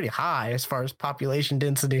Indiana's pretty high as far as population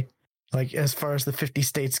density. Like as far as the 50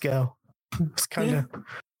 states go, it's kind of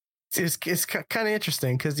it's kind of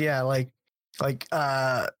interesting because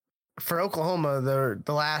for Oklahoma,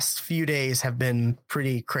 the last few days have been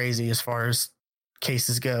pretty crazy as far as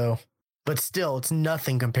cases go, but still, it's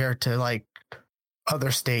nothing compared to like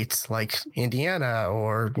other states like Indiana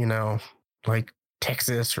or like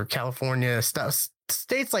Texas or California stuff.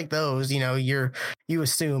 States like those, you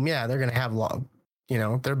assume, they're gonna have long,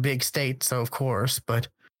 they're big states, so of course, but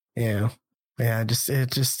that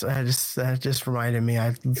just reminded me.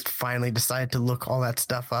 I finally decided to look all that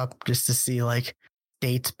stuff up just to see like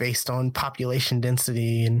states based on population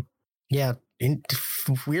density, and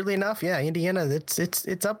weirdly enough, Indiana,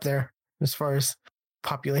 it's up there as far as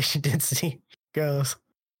population density goes.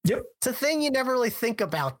 Yep, it's a thing you never really think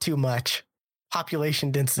about too much.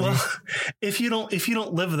 Population density. Well, if you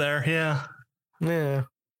don't live there, yeah.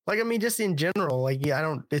 Like I mean, just in general, like I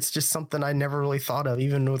don't. It's just something I never really thought of,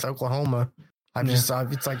 even with Oklahoma. It's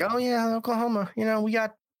like, oh yeah, Oklahoma. We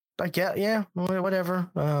got, whatever.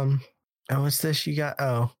 What's this you got?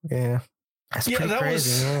 Oh yeah, that's pretty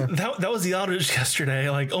crazy. That was the outage yesterday.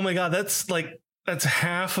 Like, oh my god, that's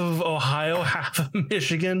half of Ohio, half of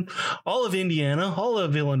Michigan, all of Indiana, all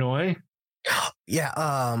of Illinois. Yeah.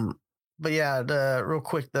 But the real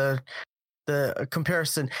quick, the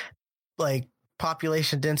comparison, like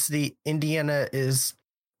population density, Indiana is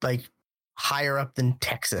like higher up than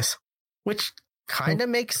Texas, which kind of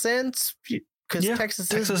makes sense because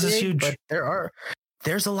Texas is big, huge. But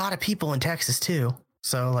there's a lot of people in Texas too.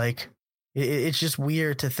 So like, it's just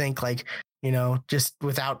weird to think like, just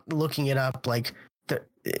without looking it up, like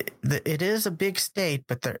it is a big state,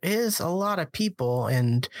 but there is a lot of people,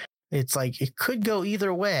 and it's like it could go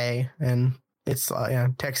either way, and it's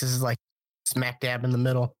Texas is like smack dab in the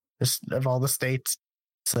middle of all the states.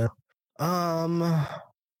 So,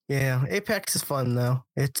 Apex is fun though.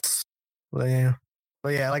 But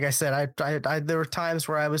like I said, I there were times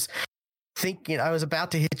where I was thinking I was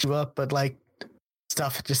about to hit you up, but like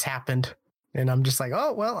stuff just happened, and I'm just like,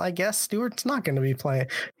 oh well, I guess Stuart's not going to be playing.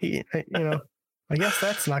 I guess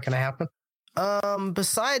that's not going to happen.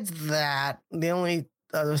 Besides that, the only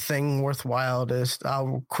other thing worthwhile is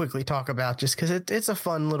I'll quickly talk about, just because it's a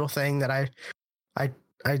fun little thing that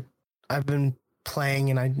I've been playing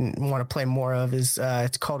and I want to play more of, is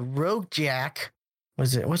it's called Rogue Jack.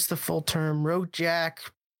 What's the full term? Rogue Jack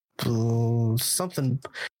something.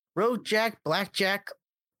 Rogue Jack, Blackjack,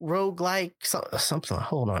 Roguelike something.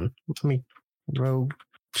 Hold on. Rogue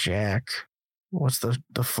Jack. What's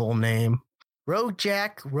the full name? Rogue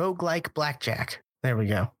Jack, Roguelike, Blackjack. There we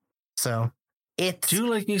go. So do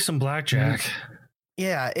like me some blackjack.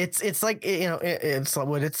 Yeah, it's like it's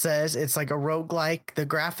what it says. It's like a roguelike. The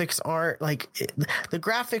graphics aren't like the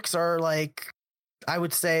graphics are like, I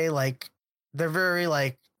would say like they're very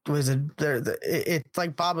like it's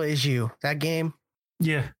like Baba Is You, that game.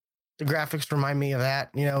 Yeah, the graphics remind me of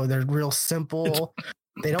that. They're real simple.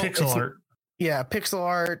 They don't pixel art. Yeah, pixel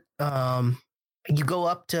art. You go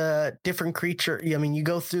up to different creature. I mean, you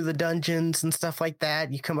go through the dungeons and stuff like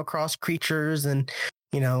that. You come across creatures, and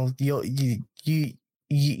you'll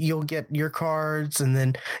get your cards, and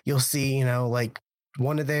then you'll see like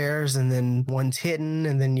one of theirs, and then one's hidden,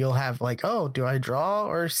 and then you'll have like, oh, do I draw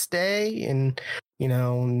or stay? And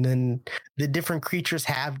and then the different creatures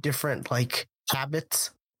have different like habits.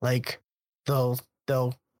 Like they'll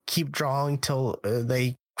keep drawing till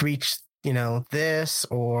they reach this,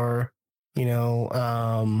 or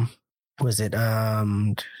was it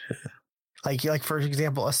like for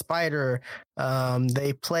example, a spider,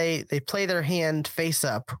 they play their hand face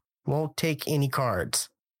up, won't take any cards.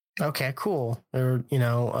 Okay, cool. Or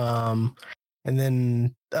and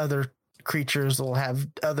then other creatures will have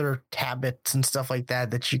other habits and stuff like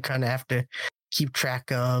that you kind of have to keep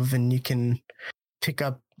track of, and you can pick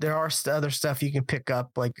up. There are other stuff you can pick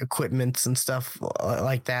up, like equipments and stuff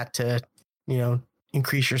like that to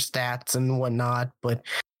increase your stats and whatnot. But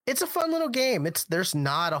it's a fun little game. There's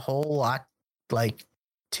not a whole lot like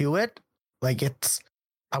to it. Like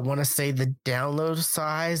I want to say the download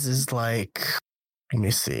size is like, let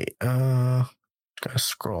me see. Gotta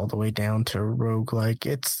scroll all the way down to roguelike.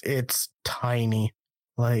 It's tiny.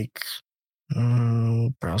 Like,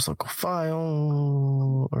 browse local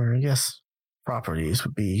file, or I guess properties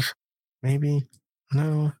would be maybe,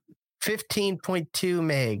 no, 15.2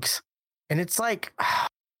 megs. And it's like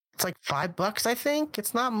 $5, I think.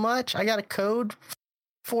 It's not much. I got a code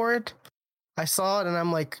for it. I saw it and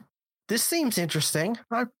I'm like, this seems interesting.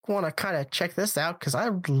 I want to kind of check this out because I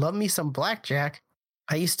love me some blackjack.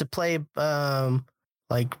 I used to play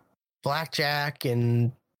like blackjack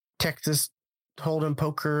and Texas Hold'em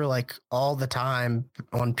poker like all the time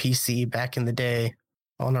on PC back in the day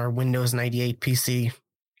on our Windows 98 PC.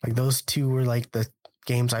 Like those two were like the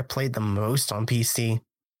games I played the most on PC.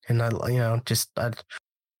 And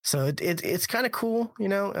so it's kind of cool,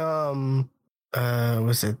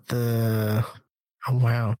 was it the, oh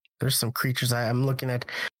wow, there's some creatures I'm looking at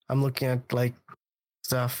like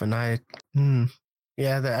stuff, and I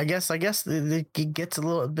guess it gets a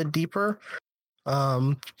little bit deeper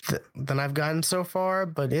than I've gotten so far,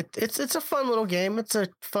 but it's a fun little game. It's a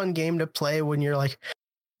fun game to play when you're like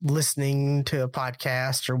listening to a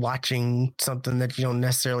podcast or watching something that you don't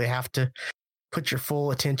necessarily have to put your full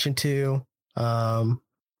attention to.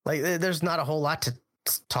 Like there's not a whole lot to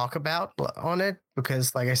talk about on it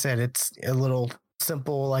because, like I said, it's a little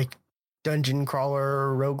simple like dungeon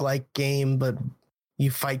crawler roguelike game, but you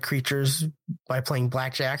fight creatures by playing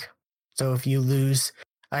blackjack. So if you lose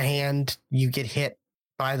a hand, you get hit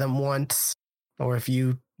by them once, or if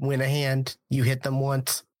you win a hand, you hit them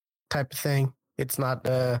once, type of thing. It's not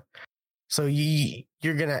so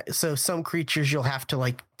so some creatures you'll have to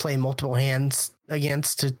like play multiple hands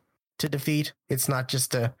against to defeat. It's not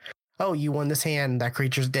just you won this hand, that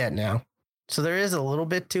creature's dead now. So there is a little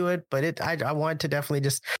bit to it, but I wanted to definitely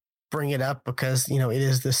just bring it up because, it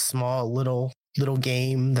is this small little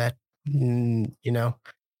game that,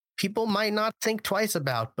 people might not think twice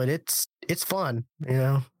about, but it's fun,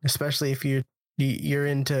 especially if you're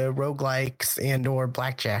into roguelikes and or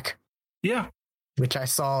blackjack. Yeah. Which I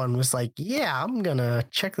saw and was like, yeah, I'm going to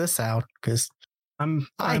check this out because I'm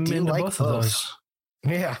into like both of those.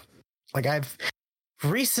 Yeah. Like I've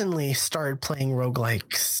recently started playing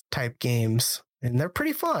roguelikes type games and they're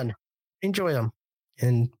pretty fun. Enjoy them.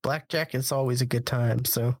 And blackjack is always a good time.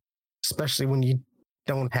 So especially when you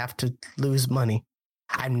don't have to lose money.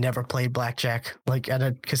 I've never played blackjack like at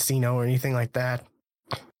a casino or anything like that.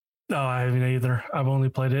 No, I haven't either. I've only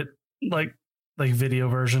played it like video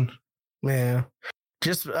version. Yeah.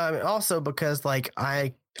 Just also because like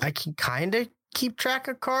I can kind of keep track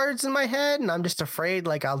of cards in my head and I'm just afraid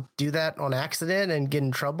like I'll do that on accident and get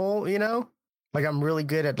in trouble, like I'm really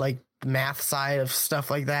good at like the math side of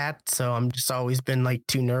stuff like that. So I'm just always been like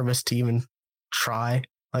too nervous to even try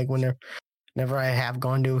like whenever I have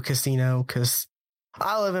gone to a casino, because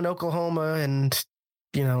I live in Oklahoma and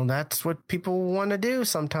that's what people want to do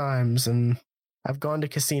sometimes. And I've gone to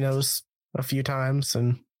casinos a few times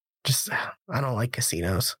and just, I don't like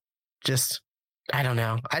casinos. Just, I don't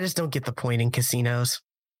know. I just don't get the point in casinos,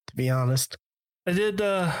 to be honest. I did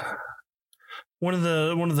one of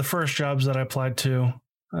the first jobs that I applied to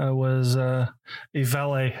was a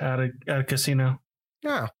valet at a casino.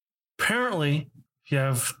 Yeah. Apparently, if you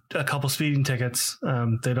have a couple speeding tickets,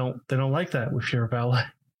 they don't like that if you're a valet.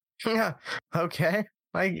 Yeah. Okay.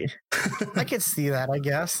 I could see that, I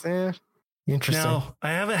guess. Yeah. Interesting. Now, I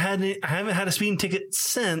haven't had a speeding ticket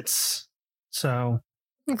since, so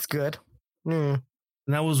that's good. Mm.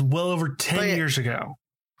 And that was well over 10 years ago.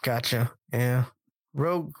 Gotcha. Yeah.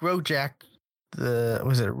 Roguejack.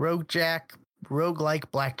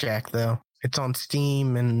 Roguelike Blackjack though. It's on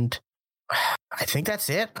Steam and I think that's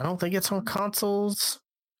it. I don't think it's on consoles.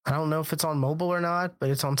 I don't know if it's on mobile or not, but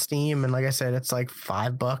it's on Steam and like I said, it's like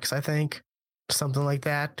 $5, I think. Something like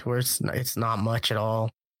that, where it's not much at all.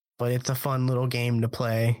 But it's a fun little game to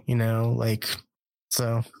play,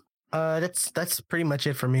 so that's pretty much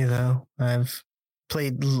it for me though. I've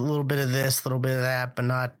played a little bit of this, a little bit of that, but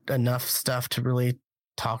not enough stuff to really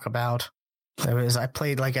talk about. I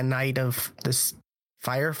played like a night of this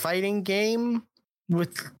firefighting game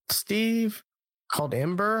with Steve called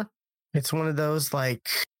Ember. It's one of those like,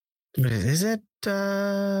 what is it?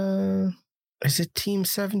 Is it Team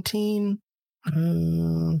 17?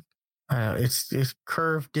 It's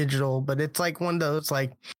Curve Digital, but it's like one of those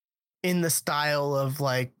like in the style of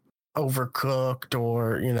like Overcooked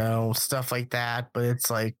or stuff like that. But it's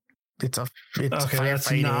like it's okay.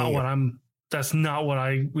 That's not what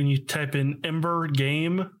I when you type in Ember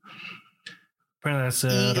game. Apparently that's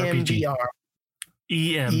an RPG.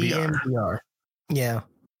 EMBR. Yeah.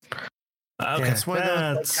 Okay, yeah, it's one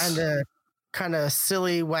of those kind of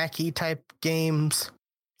silly, wacky type games.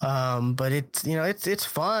 But it's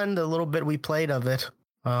fun. The little bit we played of it.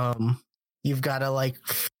 You've got to like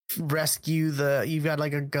you've got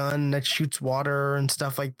like a gun that shoots water and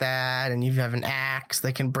stuff like that, and you have an axe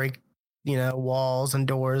that can break, walls and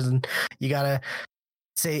doors, and you gotta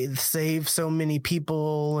save so many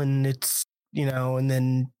people, and it's and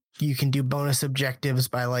then you can do bonus objectives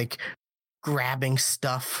by like grabbing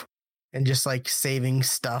stuff and just like saving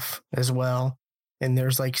stuff as well. And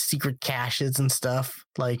there's like secret caches and stuff,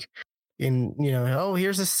 like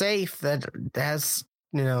here's a safe that has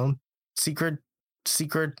secret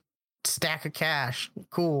stack of cash,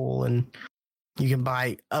 cool, and you can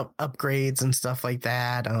buy upgrades and stuff like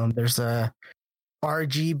that. There's a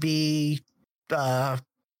RGB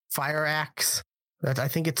fire axe that I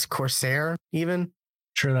think it's Corsair even.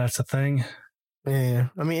 Sure, that's a thing. Yeah,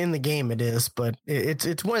 I mean in the game it is, but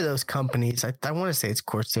it's one of those companies. I want to say it's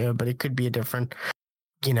Corsair, but it could be a different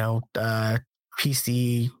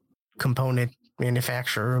PC component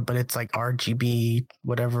manufacturer, but it's like RGB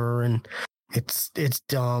whatever, and it's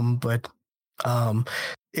dumb, but and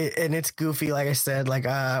it's goofy. Like I said, like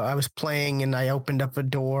I was playing and I opened up a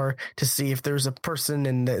door to see if there's a person,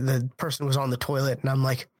 and the person was on the toilet, and I'm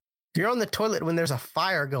like, you're on the toilet when there's a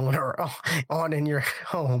fire going on in your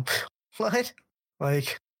home. What?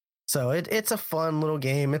 Like, so it's a fun little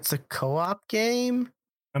game. It's a co-op game.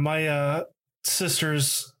 And my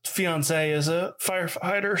sister's fiance is a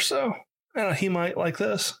firefighter, so he might like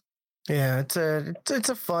this. Yeah, it's a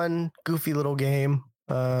fun, goofy little game.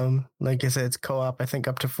 Like I said, it's co-op. I think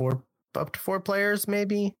up to four players,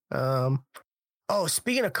 maybe.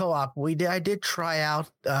 Speaking of co-op, I did try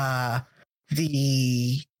out the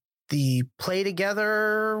Play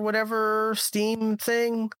Together whatever Steam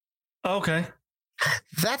thing. Okay.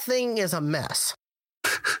 That thing is a mess.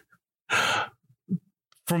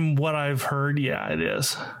 From what I've heard, yeah, it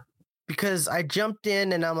is. Because I jumped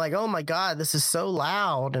in and I'm like, oh my God, this is so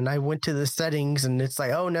loud. And I went to the settings and it's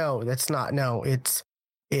like, oh no, that's not. No, it's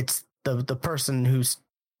the person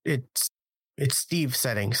it's Steve's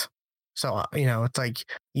settings. So, it's like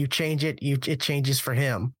you change it, it changes for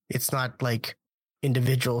him. It's not like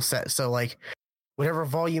individual set. So like whatever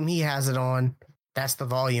volume he has it on, that's the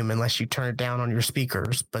volume unless you turn it down on your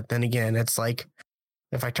speakers. But then again, it's like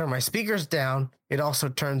if I turn my speakers down, it also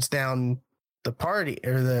turns down the party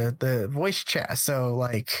or the voice chat. So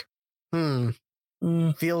like,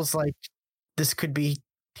 feels like this could be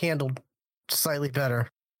handled slightly better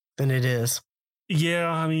than it is.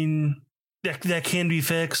 Yeah, I mean that can be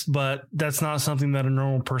fixed, but that's not something that a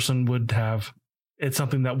normal person would have. It's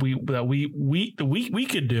something that we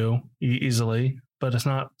could do easily, but it's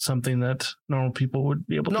not something that normal people would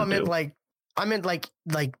be able to do. I meant like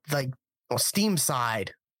Steam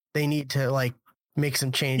side. They need to like make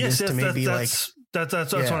some changes to maybe that's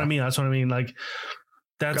what I mean. That's what I mean. Like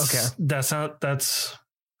that's something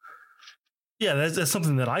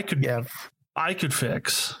that I could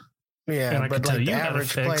fix. Yeah, and I could tell you how to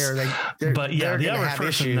fix. Player, the average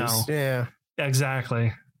person, no. Yeah,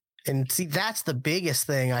 exactly. And see, that's the biggest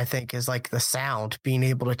thing I think is like the sound, being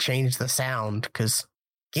able to change the sound, because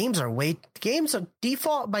games are by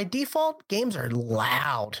default, games are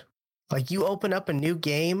loud. Like you open up a new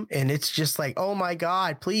game and it's just like, oh my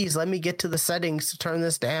God, please let me get to the settings to turn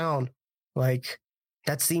this down. Like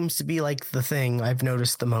that seems to be like the thing I've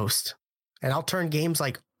noticed the most. And I'll turn games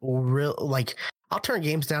I'll turn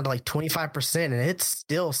games down to like 25% and it's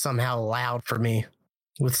still somehow loud for me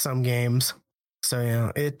with some games. So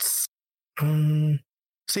yeah, it's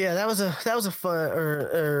that was a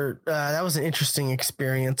fun that was an interesting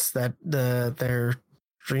experience that their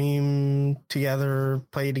stream together,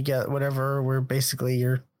 play together, whatever, where basically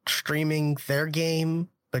you're streaming their game,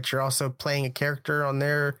 but you're also playing a character on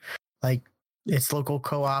their, like, it's local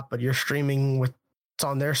co-op, but you're streaming with it's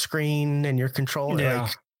on their screen and you're controlling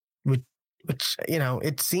which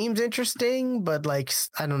it seems interesting, but like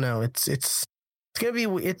I don't know, it's gonna be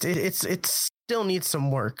it still needs some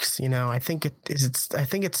works. I think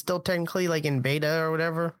it's still technically like in beta or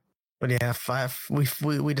whatever. But yeah,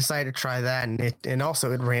 we decided to try that, and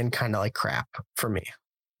also it ran kind of like crap for me,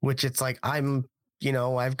 which it's like I've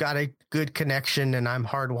got a good connection and I'm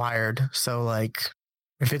hardwired, so like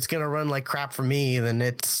if it's gonna run like crap for me, then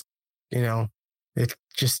it's it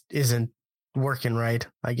just isn't working right,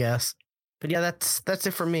 I guess. But yeah, that's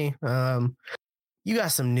it for me. You got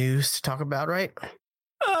some news to talk about, right?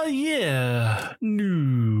 Yeah,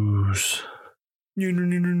 news.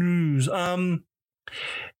 News.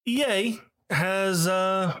 EA has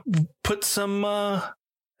has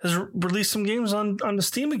released some games on the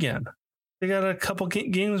Steam again. They got a couple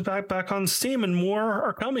games back on Steam, and more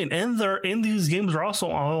are coming. And these games are also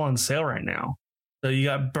all on sale right now. So you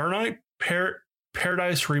got Burnout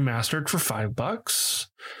Paradise Remastered for $5.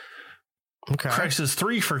 Okay. Crisis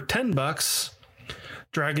 3 for $10.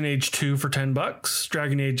 Dragon Age 2 for $10.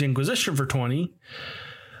 Dragon Age Inquisition for $20.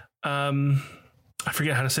 I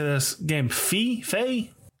forget how to say this game. Fae?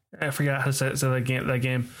 I forgot how to say that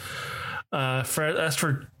game. That's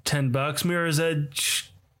for $10. Mirror's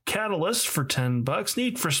Edge Catalyst for $10.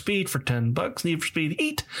 Need for Speed for $10. Need for Speed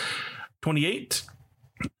Heat 28.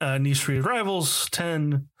 Need for Speed Rivals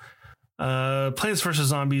 10. Plants vs.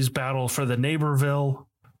 Zombies Battle for the Neighborville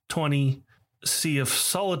 20. Sea of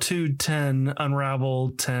Solitude 10.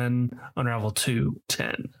 Unravel 10. Unravel 2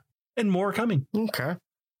 10. And more coming. Okay.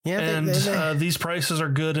 Yeah, and these prices are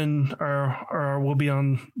good and are will be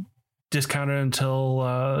on discounted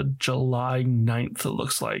until July 9th, it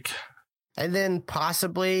looks like. And then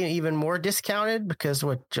possibly even more discounted because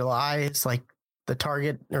July is like the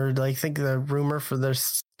target, or I think the rumor for the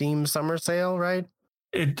Steam summer sale, right?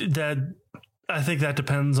 I think that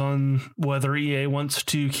depends on whether EA wants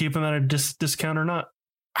to keep them at a discount or not.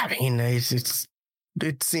 I mean,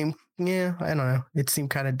 it seemed, yeah, I don't know. It seemed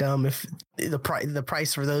kind of dumb if the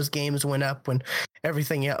price for those games went up when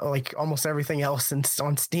everything, like almost everything else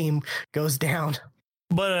on Steam goes down.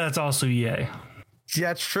 But that's also EA.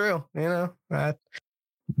 Yeah, that's true.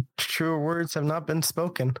 Truer words have not been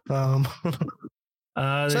spoken. So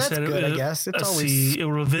that's said good, I guess. It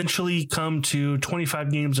will eventually come to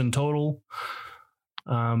 25 games in total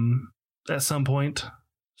at some point.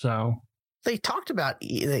 So they talked about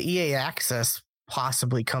the EA Access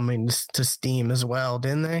possibly coming to Steam as well,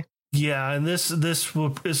 didn't they? Yeah, and this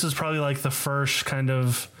is probably like the first kind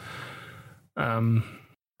of the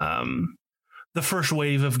first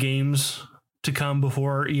wave of games to come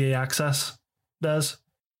before EA Access does.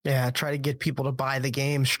 Yeah, try to get people to buy the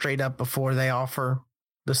game straight up before they offer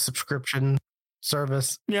the subscription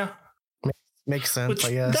service. Yeah, makes sense.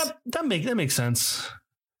 I guess that makes sense.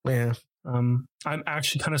 Yeah. I'm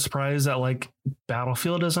actually kind of surprised that like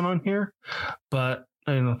Battlefield isn't on here, but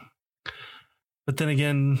but then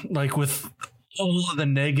again, like with all of the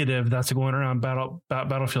negative that's going around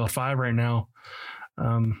Battlefield 5 right now,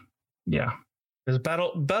 yeah, because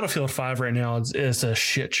Battlefield 5 right now is a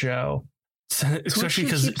shit show, especially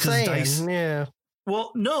because DICE. Yeah.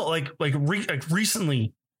 Well, no, like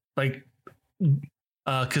recently, like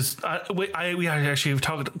because we actually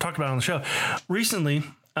talked about it on the show recently.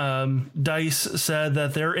 DICE said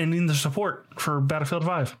that they're ending the support for Battlefield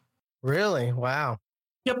 5. Really? Wow.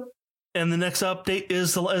 Yep. And the next update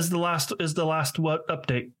is the last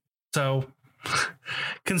update. So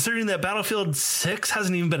considering that Battlefield 6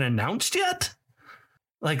 hasn't even been announced yet,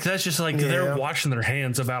 like that's just like they're washing their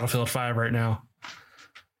hands of Battlefield 5 right now.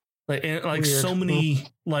 Like so many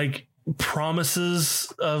like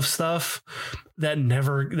promises of stuff that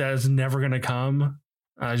is never going to come.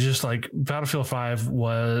 Just like Battlefield 5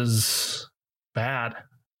 was bad.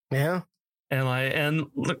 Yeah. And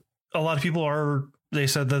look, a lot of people they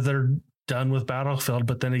said that they're done with Battlefield,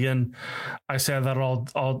 but then again, I say that all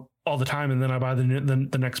the time, and then I buy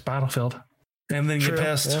the next Battlefield and then get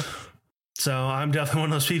pissed. Yeah. So I'm definitely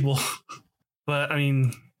one of those people. But I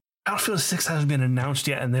mean, Battlefield 6 hasn't been announced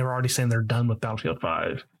yet, and they were already saying they're done with Battlefield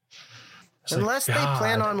 5. Unless they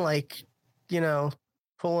plan on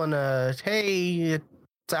pulling a, hey, it's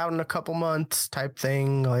out in a couple months type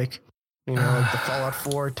thing, like like the Fallout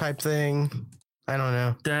 4 type thing. I don't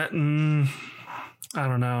know. I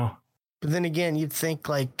don't know. But then again, you'd think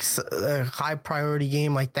like a high priority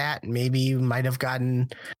game like that, maybe you might have gotten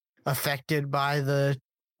affected by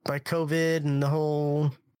COVID and the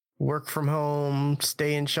whole work from home,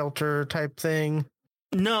 stay in shelter type thing.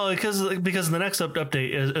 No, because the next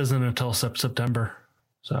update isn't until September.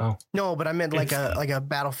 So no, but I meant like a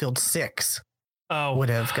Battlefield 6. Would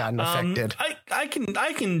have gotten affected. I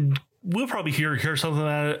can. We'll probably hear something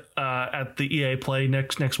about it at the EA Play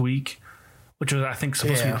next week, which was I think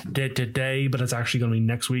supposed to be today, but it's actually going to be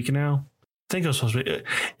next week now. I think it was supposed to be.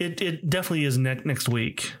 It definitely is next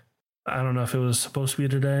week. I don't know if it was supposed to be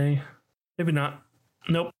today. Maybe not.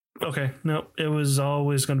 Nope. Okay. Nope. It was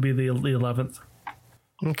always going to be the 11th.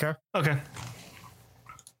 Okay.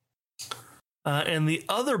 And the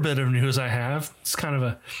other bit of news I have, it's kind of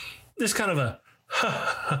a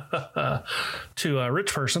to a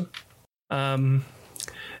rich person. Some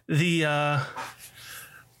of the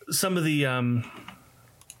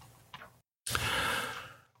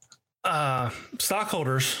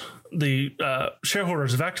stockholders, the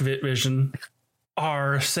shareholders of Activision,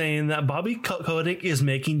 are saying that Bobby Kotick is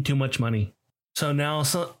making too much money. So now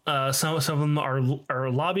some of them are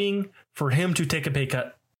lobbying for him to take a pay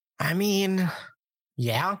cut. I mean,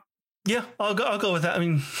 yeah. Yeah, I'll go with that. I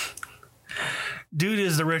mean, dude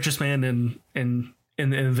is the richest man in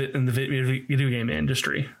the video game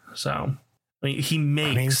industry. So I mean, he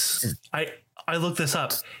makes I looked this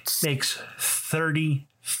up, makes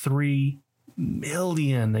 $33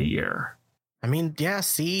 million a year. I mean, yeah,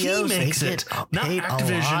 CEOs, he makes they it, get not paid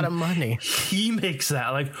Activision. a lot of money. He makes that.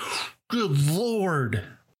 Like, good Lord.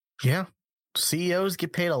 Yeah, CEOs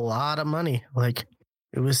get paid a lot of money. Like,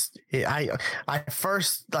 I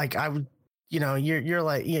first, like, I would, you know, you're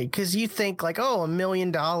like, yeah, because you think like, oh, $1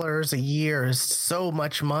 million a year is so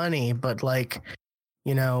much money, but like,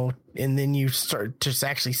 you know, and then you start to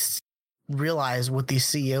actually realize what these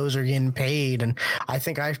CEOs are getting paid, and I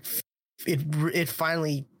think it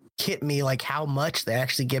finally hit me like how much they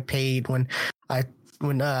actually get paid when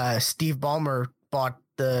Steve Ballmer bought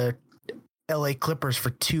the LA Clippers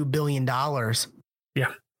for $2 billion.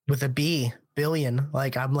 Yeah, with a B, billion.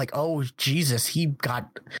 Like, I'm like, oh Jesus, he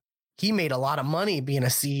made a lot of money being a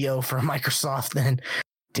CEO for Microsoft then,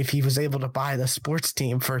 if he was able to buy the sports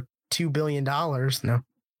team for $2 billion. No,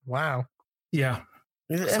 wow. Yeah,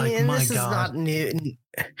 I mean, this is not new.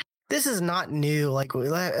 This is not new. Like,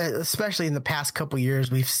 especially in the past couple of years,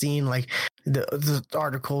 we've seen like the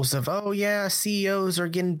articles of, oh yeah, CEOs are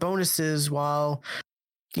getting bonuses while,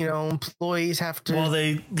 you know, employees have to. Well,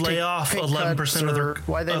 they lay off 11% of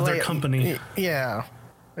their company. Yeah,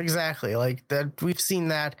 exactly. Like that, we've seen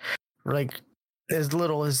that, like as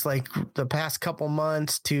little as like the past couple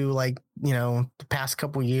months to like, you know, the past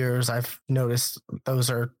couple years. I've noticed those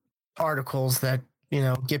are articles that, you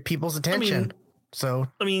know, get people's attention. I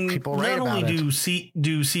mean, people write about it. Not only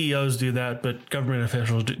do CEOs do that, but government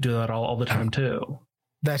officials do that all the time too.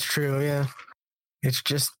 That's true. Yeah, it's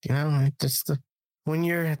just, you know, when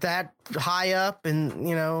you're that high up and,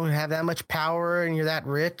 you know, have that much power and you're that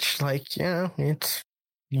rich, like, you know,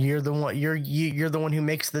 you're the one who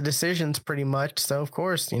makes the decisions pretty much. So of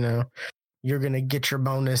course, you know, you're going to get your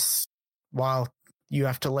bonus while you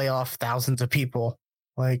have to lay off thousands of people.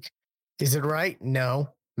 Like, is it right? No,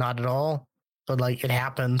 not at all. But like, it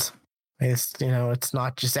happens. It's, you know, it's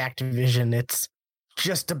not just Activision. It's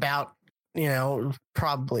just about, you know,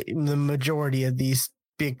 probably the majority of these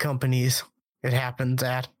big companies it happens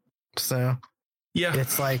at. So yeah,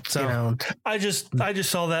 it's like, so, you know, I just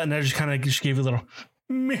saw that and I just kind of just gave you a little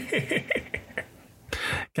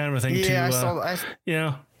kind of a thing. Yeah, to, I saw that. You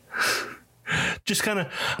know, just kind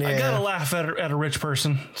of, I gotta laugh at a rich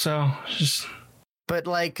person. So just, but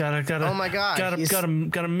like, gotta, oh my God,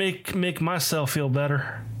 gotta make myself feel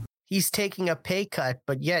better. He's taking a pay cut,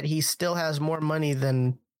 but yet he still has more money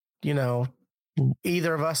than, you know,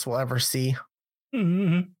 either of us will ever see.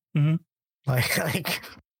 Mm-hmm. Mm-hmm. Like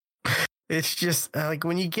it's just like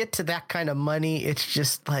when you get to that kind of money, it's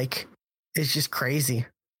just like, it's just crazy,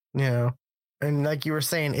 you know. And like you were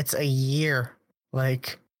saying, it's a year.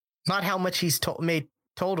 Like, not how much he's made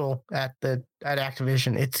total at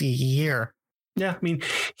Activision. It's a year. Yeah, I mean,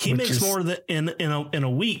 he makes more than in a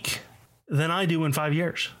week than I do in 5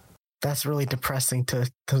 years. That's really depressing to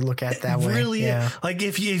look at that way. Really, yeah. Like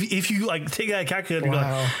if you like take that calculator and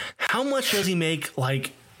go, how much does he make?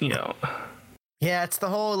 Like, you know. Yeah, it's the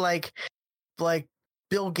whole like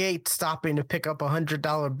Bill Gates stopping to pick up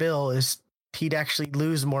 $100 bill is he'd actually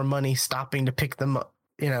lose more money stopping to pick them up.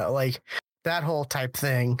 You know, like that whole type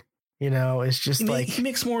thing. You know, it's just like he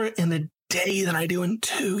makes more in a day than I do in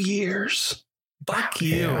 2 years. Fuck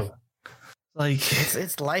you. Yeah. Like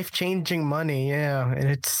it's life-changing money, yeah.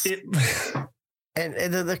 And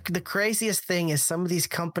and the craziest thing is some of these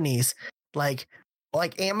companies like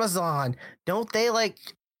Amazon, don't they have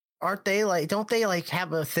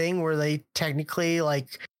a thing where they technically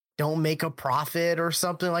like don't make a profit or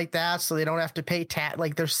something like that, so they don't have to pay tax?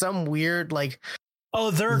 Like there's some weird like,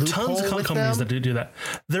 oh, there are tons of companies that do that.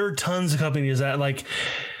 There are tons of companies that like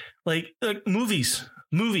movies.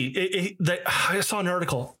 I saw an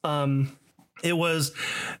article. It was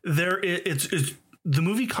there. It's the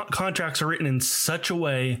movie contracts are written in such a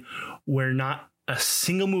way where not a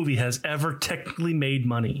single movie has ever technically made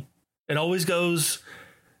money. It always goes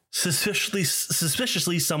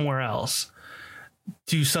suspiciously somewhere else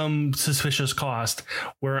to some suspicious cost,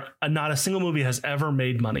 where not a single movie has ever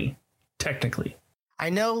made money technically.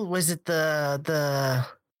 I know. Was it the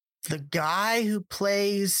guy who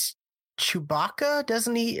plays Chewbacca,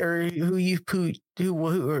 doesn't he, or who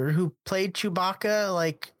played Chewbacca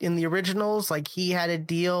like in the originals? Like he had a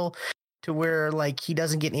deal to where like he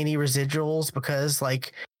doesn't get any residuals because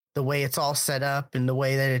like the way it's all set up and the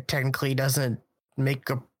way that it technically doesn't make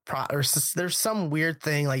a there's some weird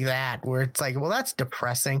thing like that where it's like, well, that's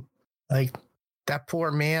depressing. Like that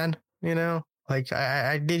poor man, you know, like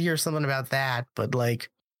I did hear something about that, but like,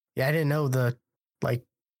 yeah, I didn't know the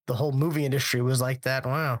whole movie industry was like that.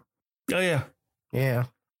 Wow. Oh yeah. Yeah.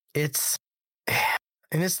 It's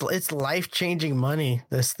life-changing money,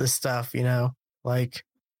 this stuff, you know, like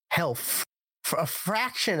health. For a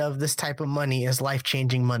fraction of this type of money is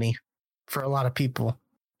life-changing money for a lot of people.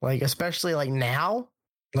 Like, especially like now,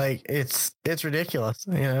 like it's ridiculous,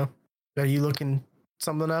 you know. Are you looking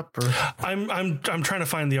something up or I'm trying to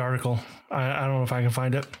find the article. I don't know if I can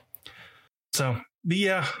find it. So, but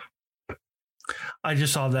yeah. I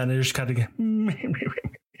just saw that and it just kind of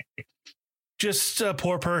just a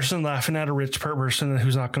poor person laughing at a rich person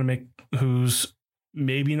who's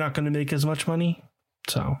maybe not going to make as much money.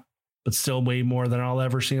 So, but still way more than I'll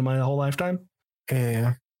ever see in my whole lifetime.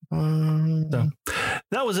 Yeah. So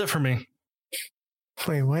that was it for me.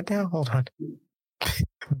 Wait, what now? Hold on.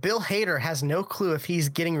 Bill Hader has no clue if he's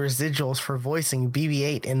getting residuals for voicing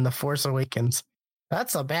BB-8 in The Force Awakens.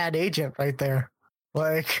 That's a bad agent right there.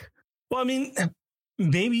 Like, well, I mean,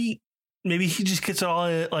 maybe he just gets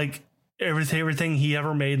all like everything he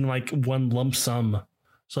ever made in like one lump sum.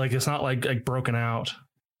 So like it's not like broken out.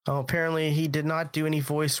 Oh, apparently he did not do any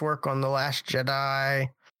voice work on The Last Jedi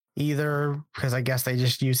either, because I guess they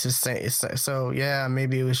just used his say. So yeah,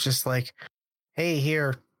 maybe it was just like, hey,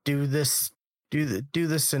 here, do this, do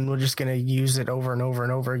this, and we're just gonna use it over and over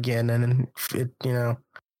and over again, and then it, you know,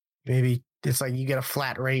 maybe it's like you get a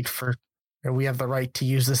flat rate for, or we have the right to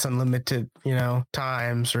use this unlimited, you know,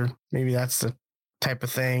 times, or maybe that's the type of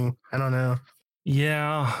thing. I don't know.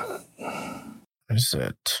 Yeah. Is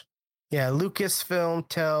it? Yeah, Lucasfilm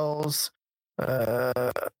tells.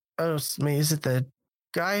 Is it the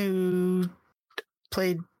guy who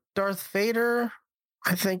played Darth Vader?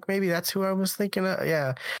 I think maybe that's who I was thinking of.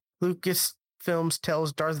 Yeah, Lucasfilms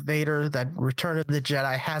tells Darth Vader that Return of the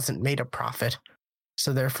Jedi hasn't made a profit,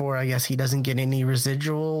 so therefore, I guess he doesn't get any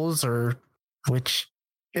residuals, or which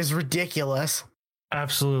is ridiculous.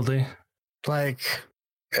 Absolutely. Like,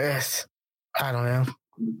 I don't know.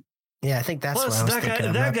 Yeah, I think that's what I was thinking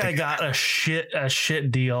of. That guy got a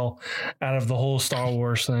shit deal out of the whole Star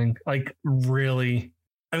Wars thing. Like, really.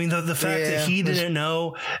 I mean, the fact that he didn't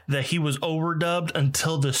know that he was overdubbed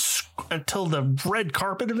until the red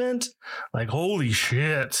carpet event, like, holy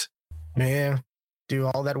shit. Yeah, do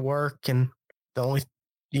all that work and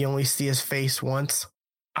you only see his face once.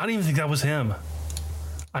 I don't even think that was him.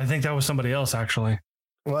 I think that was somebody else, actually.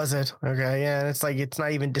 Was it? Okay, yeah. It's like it's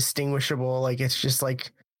not even distinguishable. Like it's just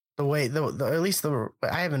like the way at least I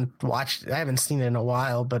haven't seen it in a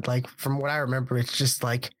while, but like from what I remember, it's just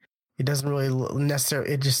like it doesn't really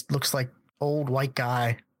necessarily. It just looks like old white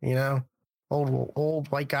guy, you know, old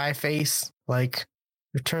white guy face. Like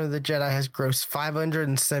Return of the Jedi has grossed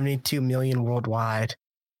 $572 million worldwide,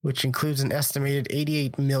 which includes an estimated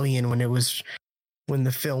 88 million when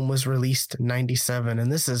the film was released in 97,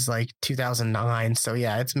 and this is like 2009. So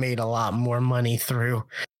yeah, it's made a lot more money through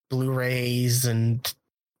Blu-rays and,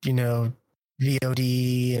 you know,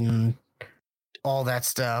 VOD and all that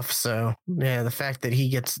stuff. So yeah, the fact that he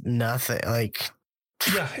gets nothing, like,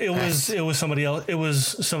 yeah, it was somebody else. It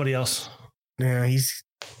was somebody else. Yeah,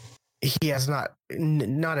 he has not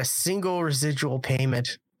a single residual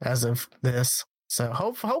payment as of this. So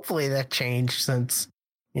hopefully that changed since,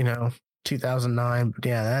 you know, 2009. But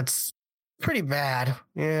yeah, that's pretty bad.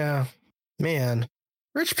 Yeah, man,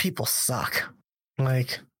 rich people suck.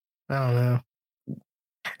 Like, I don't know.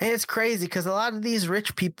 And it's crazy because a lot of these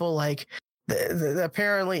rich people, like,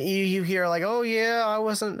 apparently you hear like, oh yeah, I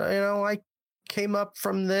wasn't, you know, I came up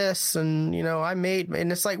from this and, you know, I made,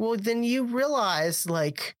 and it's like, well, then you realize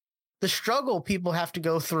like the struggle people have to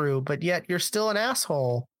go through, but yet you're still an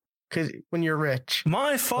asshole. Because when you're rich,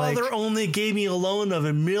 my father only gave me a loan of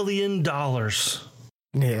 $1 million.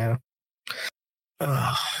 Yeah.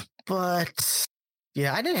 But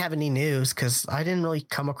yeah, I didn't have any news because I didn't really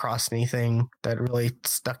come across anything that really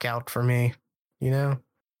stuck out for me. You know,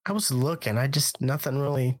 I was looking, nothing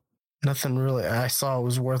really I saw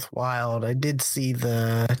was worthwhile. I did see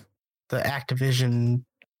the Activision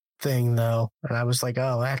thing though, and I was like,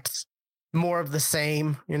 oh, that's more of the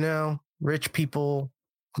same, you know, rich people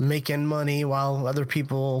making money while other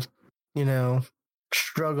people, you know,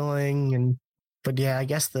 struggling. But yeah, I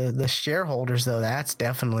guess the shareholders though, that's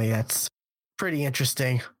pretty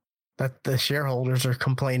interesting that the shareholders are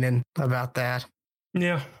complaining about that.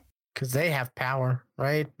 Yeah, because they have power,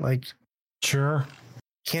 right? Like, sure,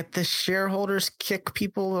 can't the shareholders kick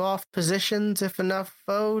people off positions if enough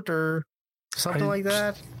vote or something like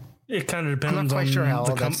that? It kind of depends on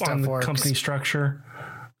the company structure.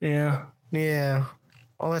 Yeah.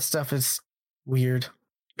 All that stuff is weird.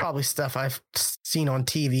 Probably stuff I've seen on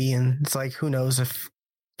TV, and it's like, who knows if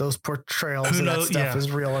those portrayals of that stuff is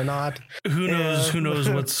real or not. Who knows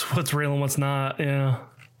what's real and what's not. Yeah.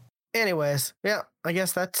 Anyways, yeah, I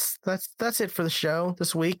guess that's it for the show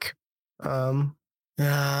this week. Maybe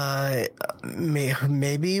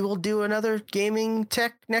we'll do another gaming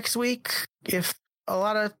tech next week if a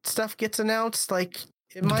lot of stuff gets announced. Like,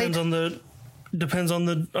 it depends on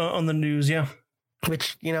the news, yeah.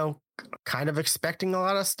 Which, kind of expecting a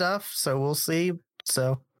lot of stuff, so we'll see.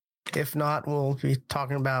 So if not, we'll be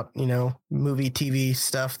talking about movie, TV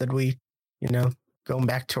stuff that we going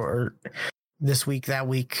back to our this week, that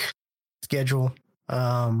week schedule.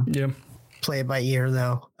 Play it by ear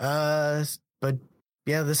though. But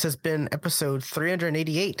yeah, this has been episode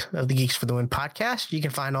 388 of the Geeks for the Win podcast. You can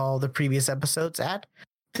find all the previous episodes at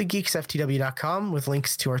thegeeksftw.com with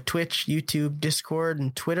links to our Twitch, YouTube, Discord,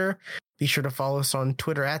 and Twitter. Be sure to follow us on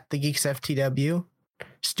Twitter at thegeeksftw.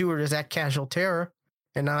 Stuart is at Casual Terror,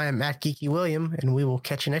 and I am at Geeky William, and we will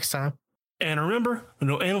catch you next time. And remember,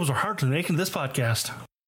 no animals are hard to make in this podcast.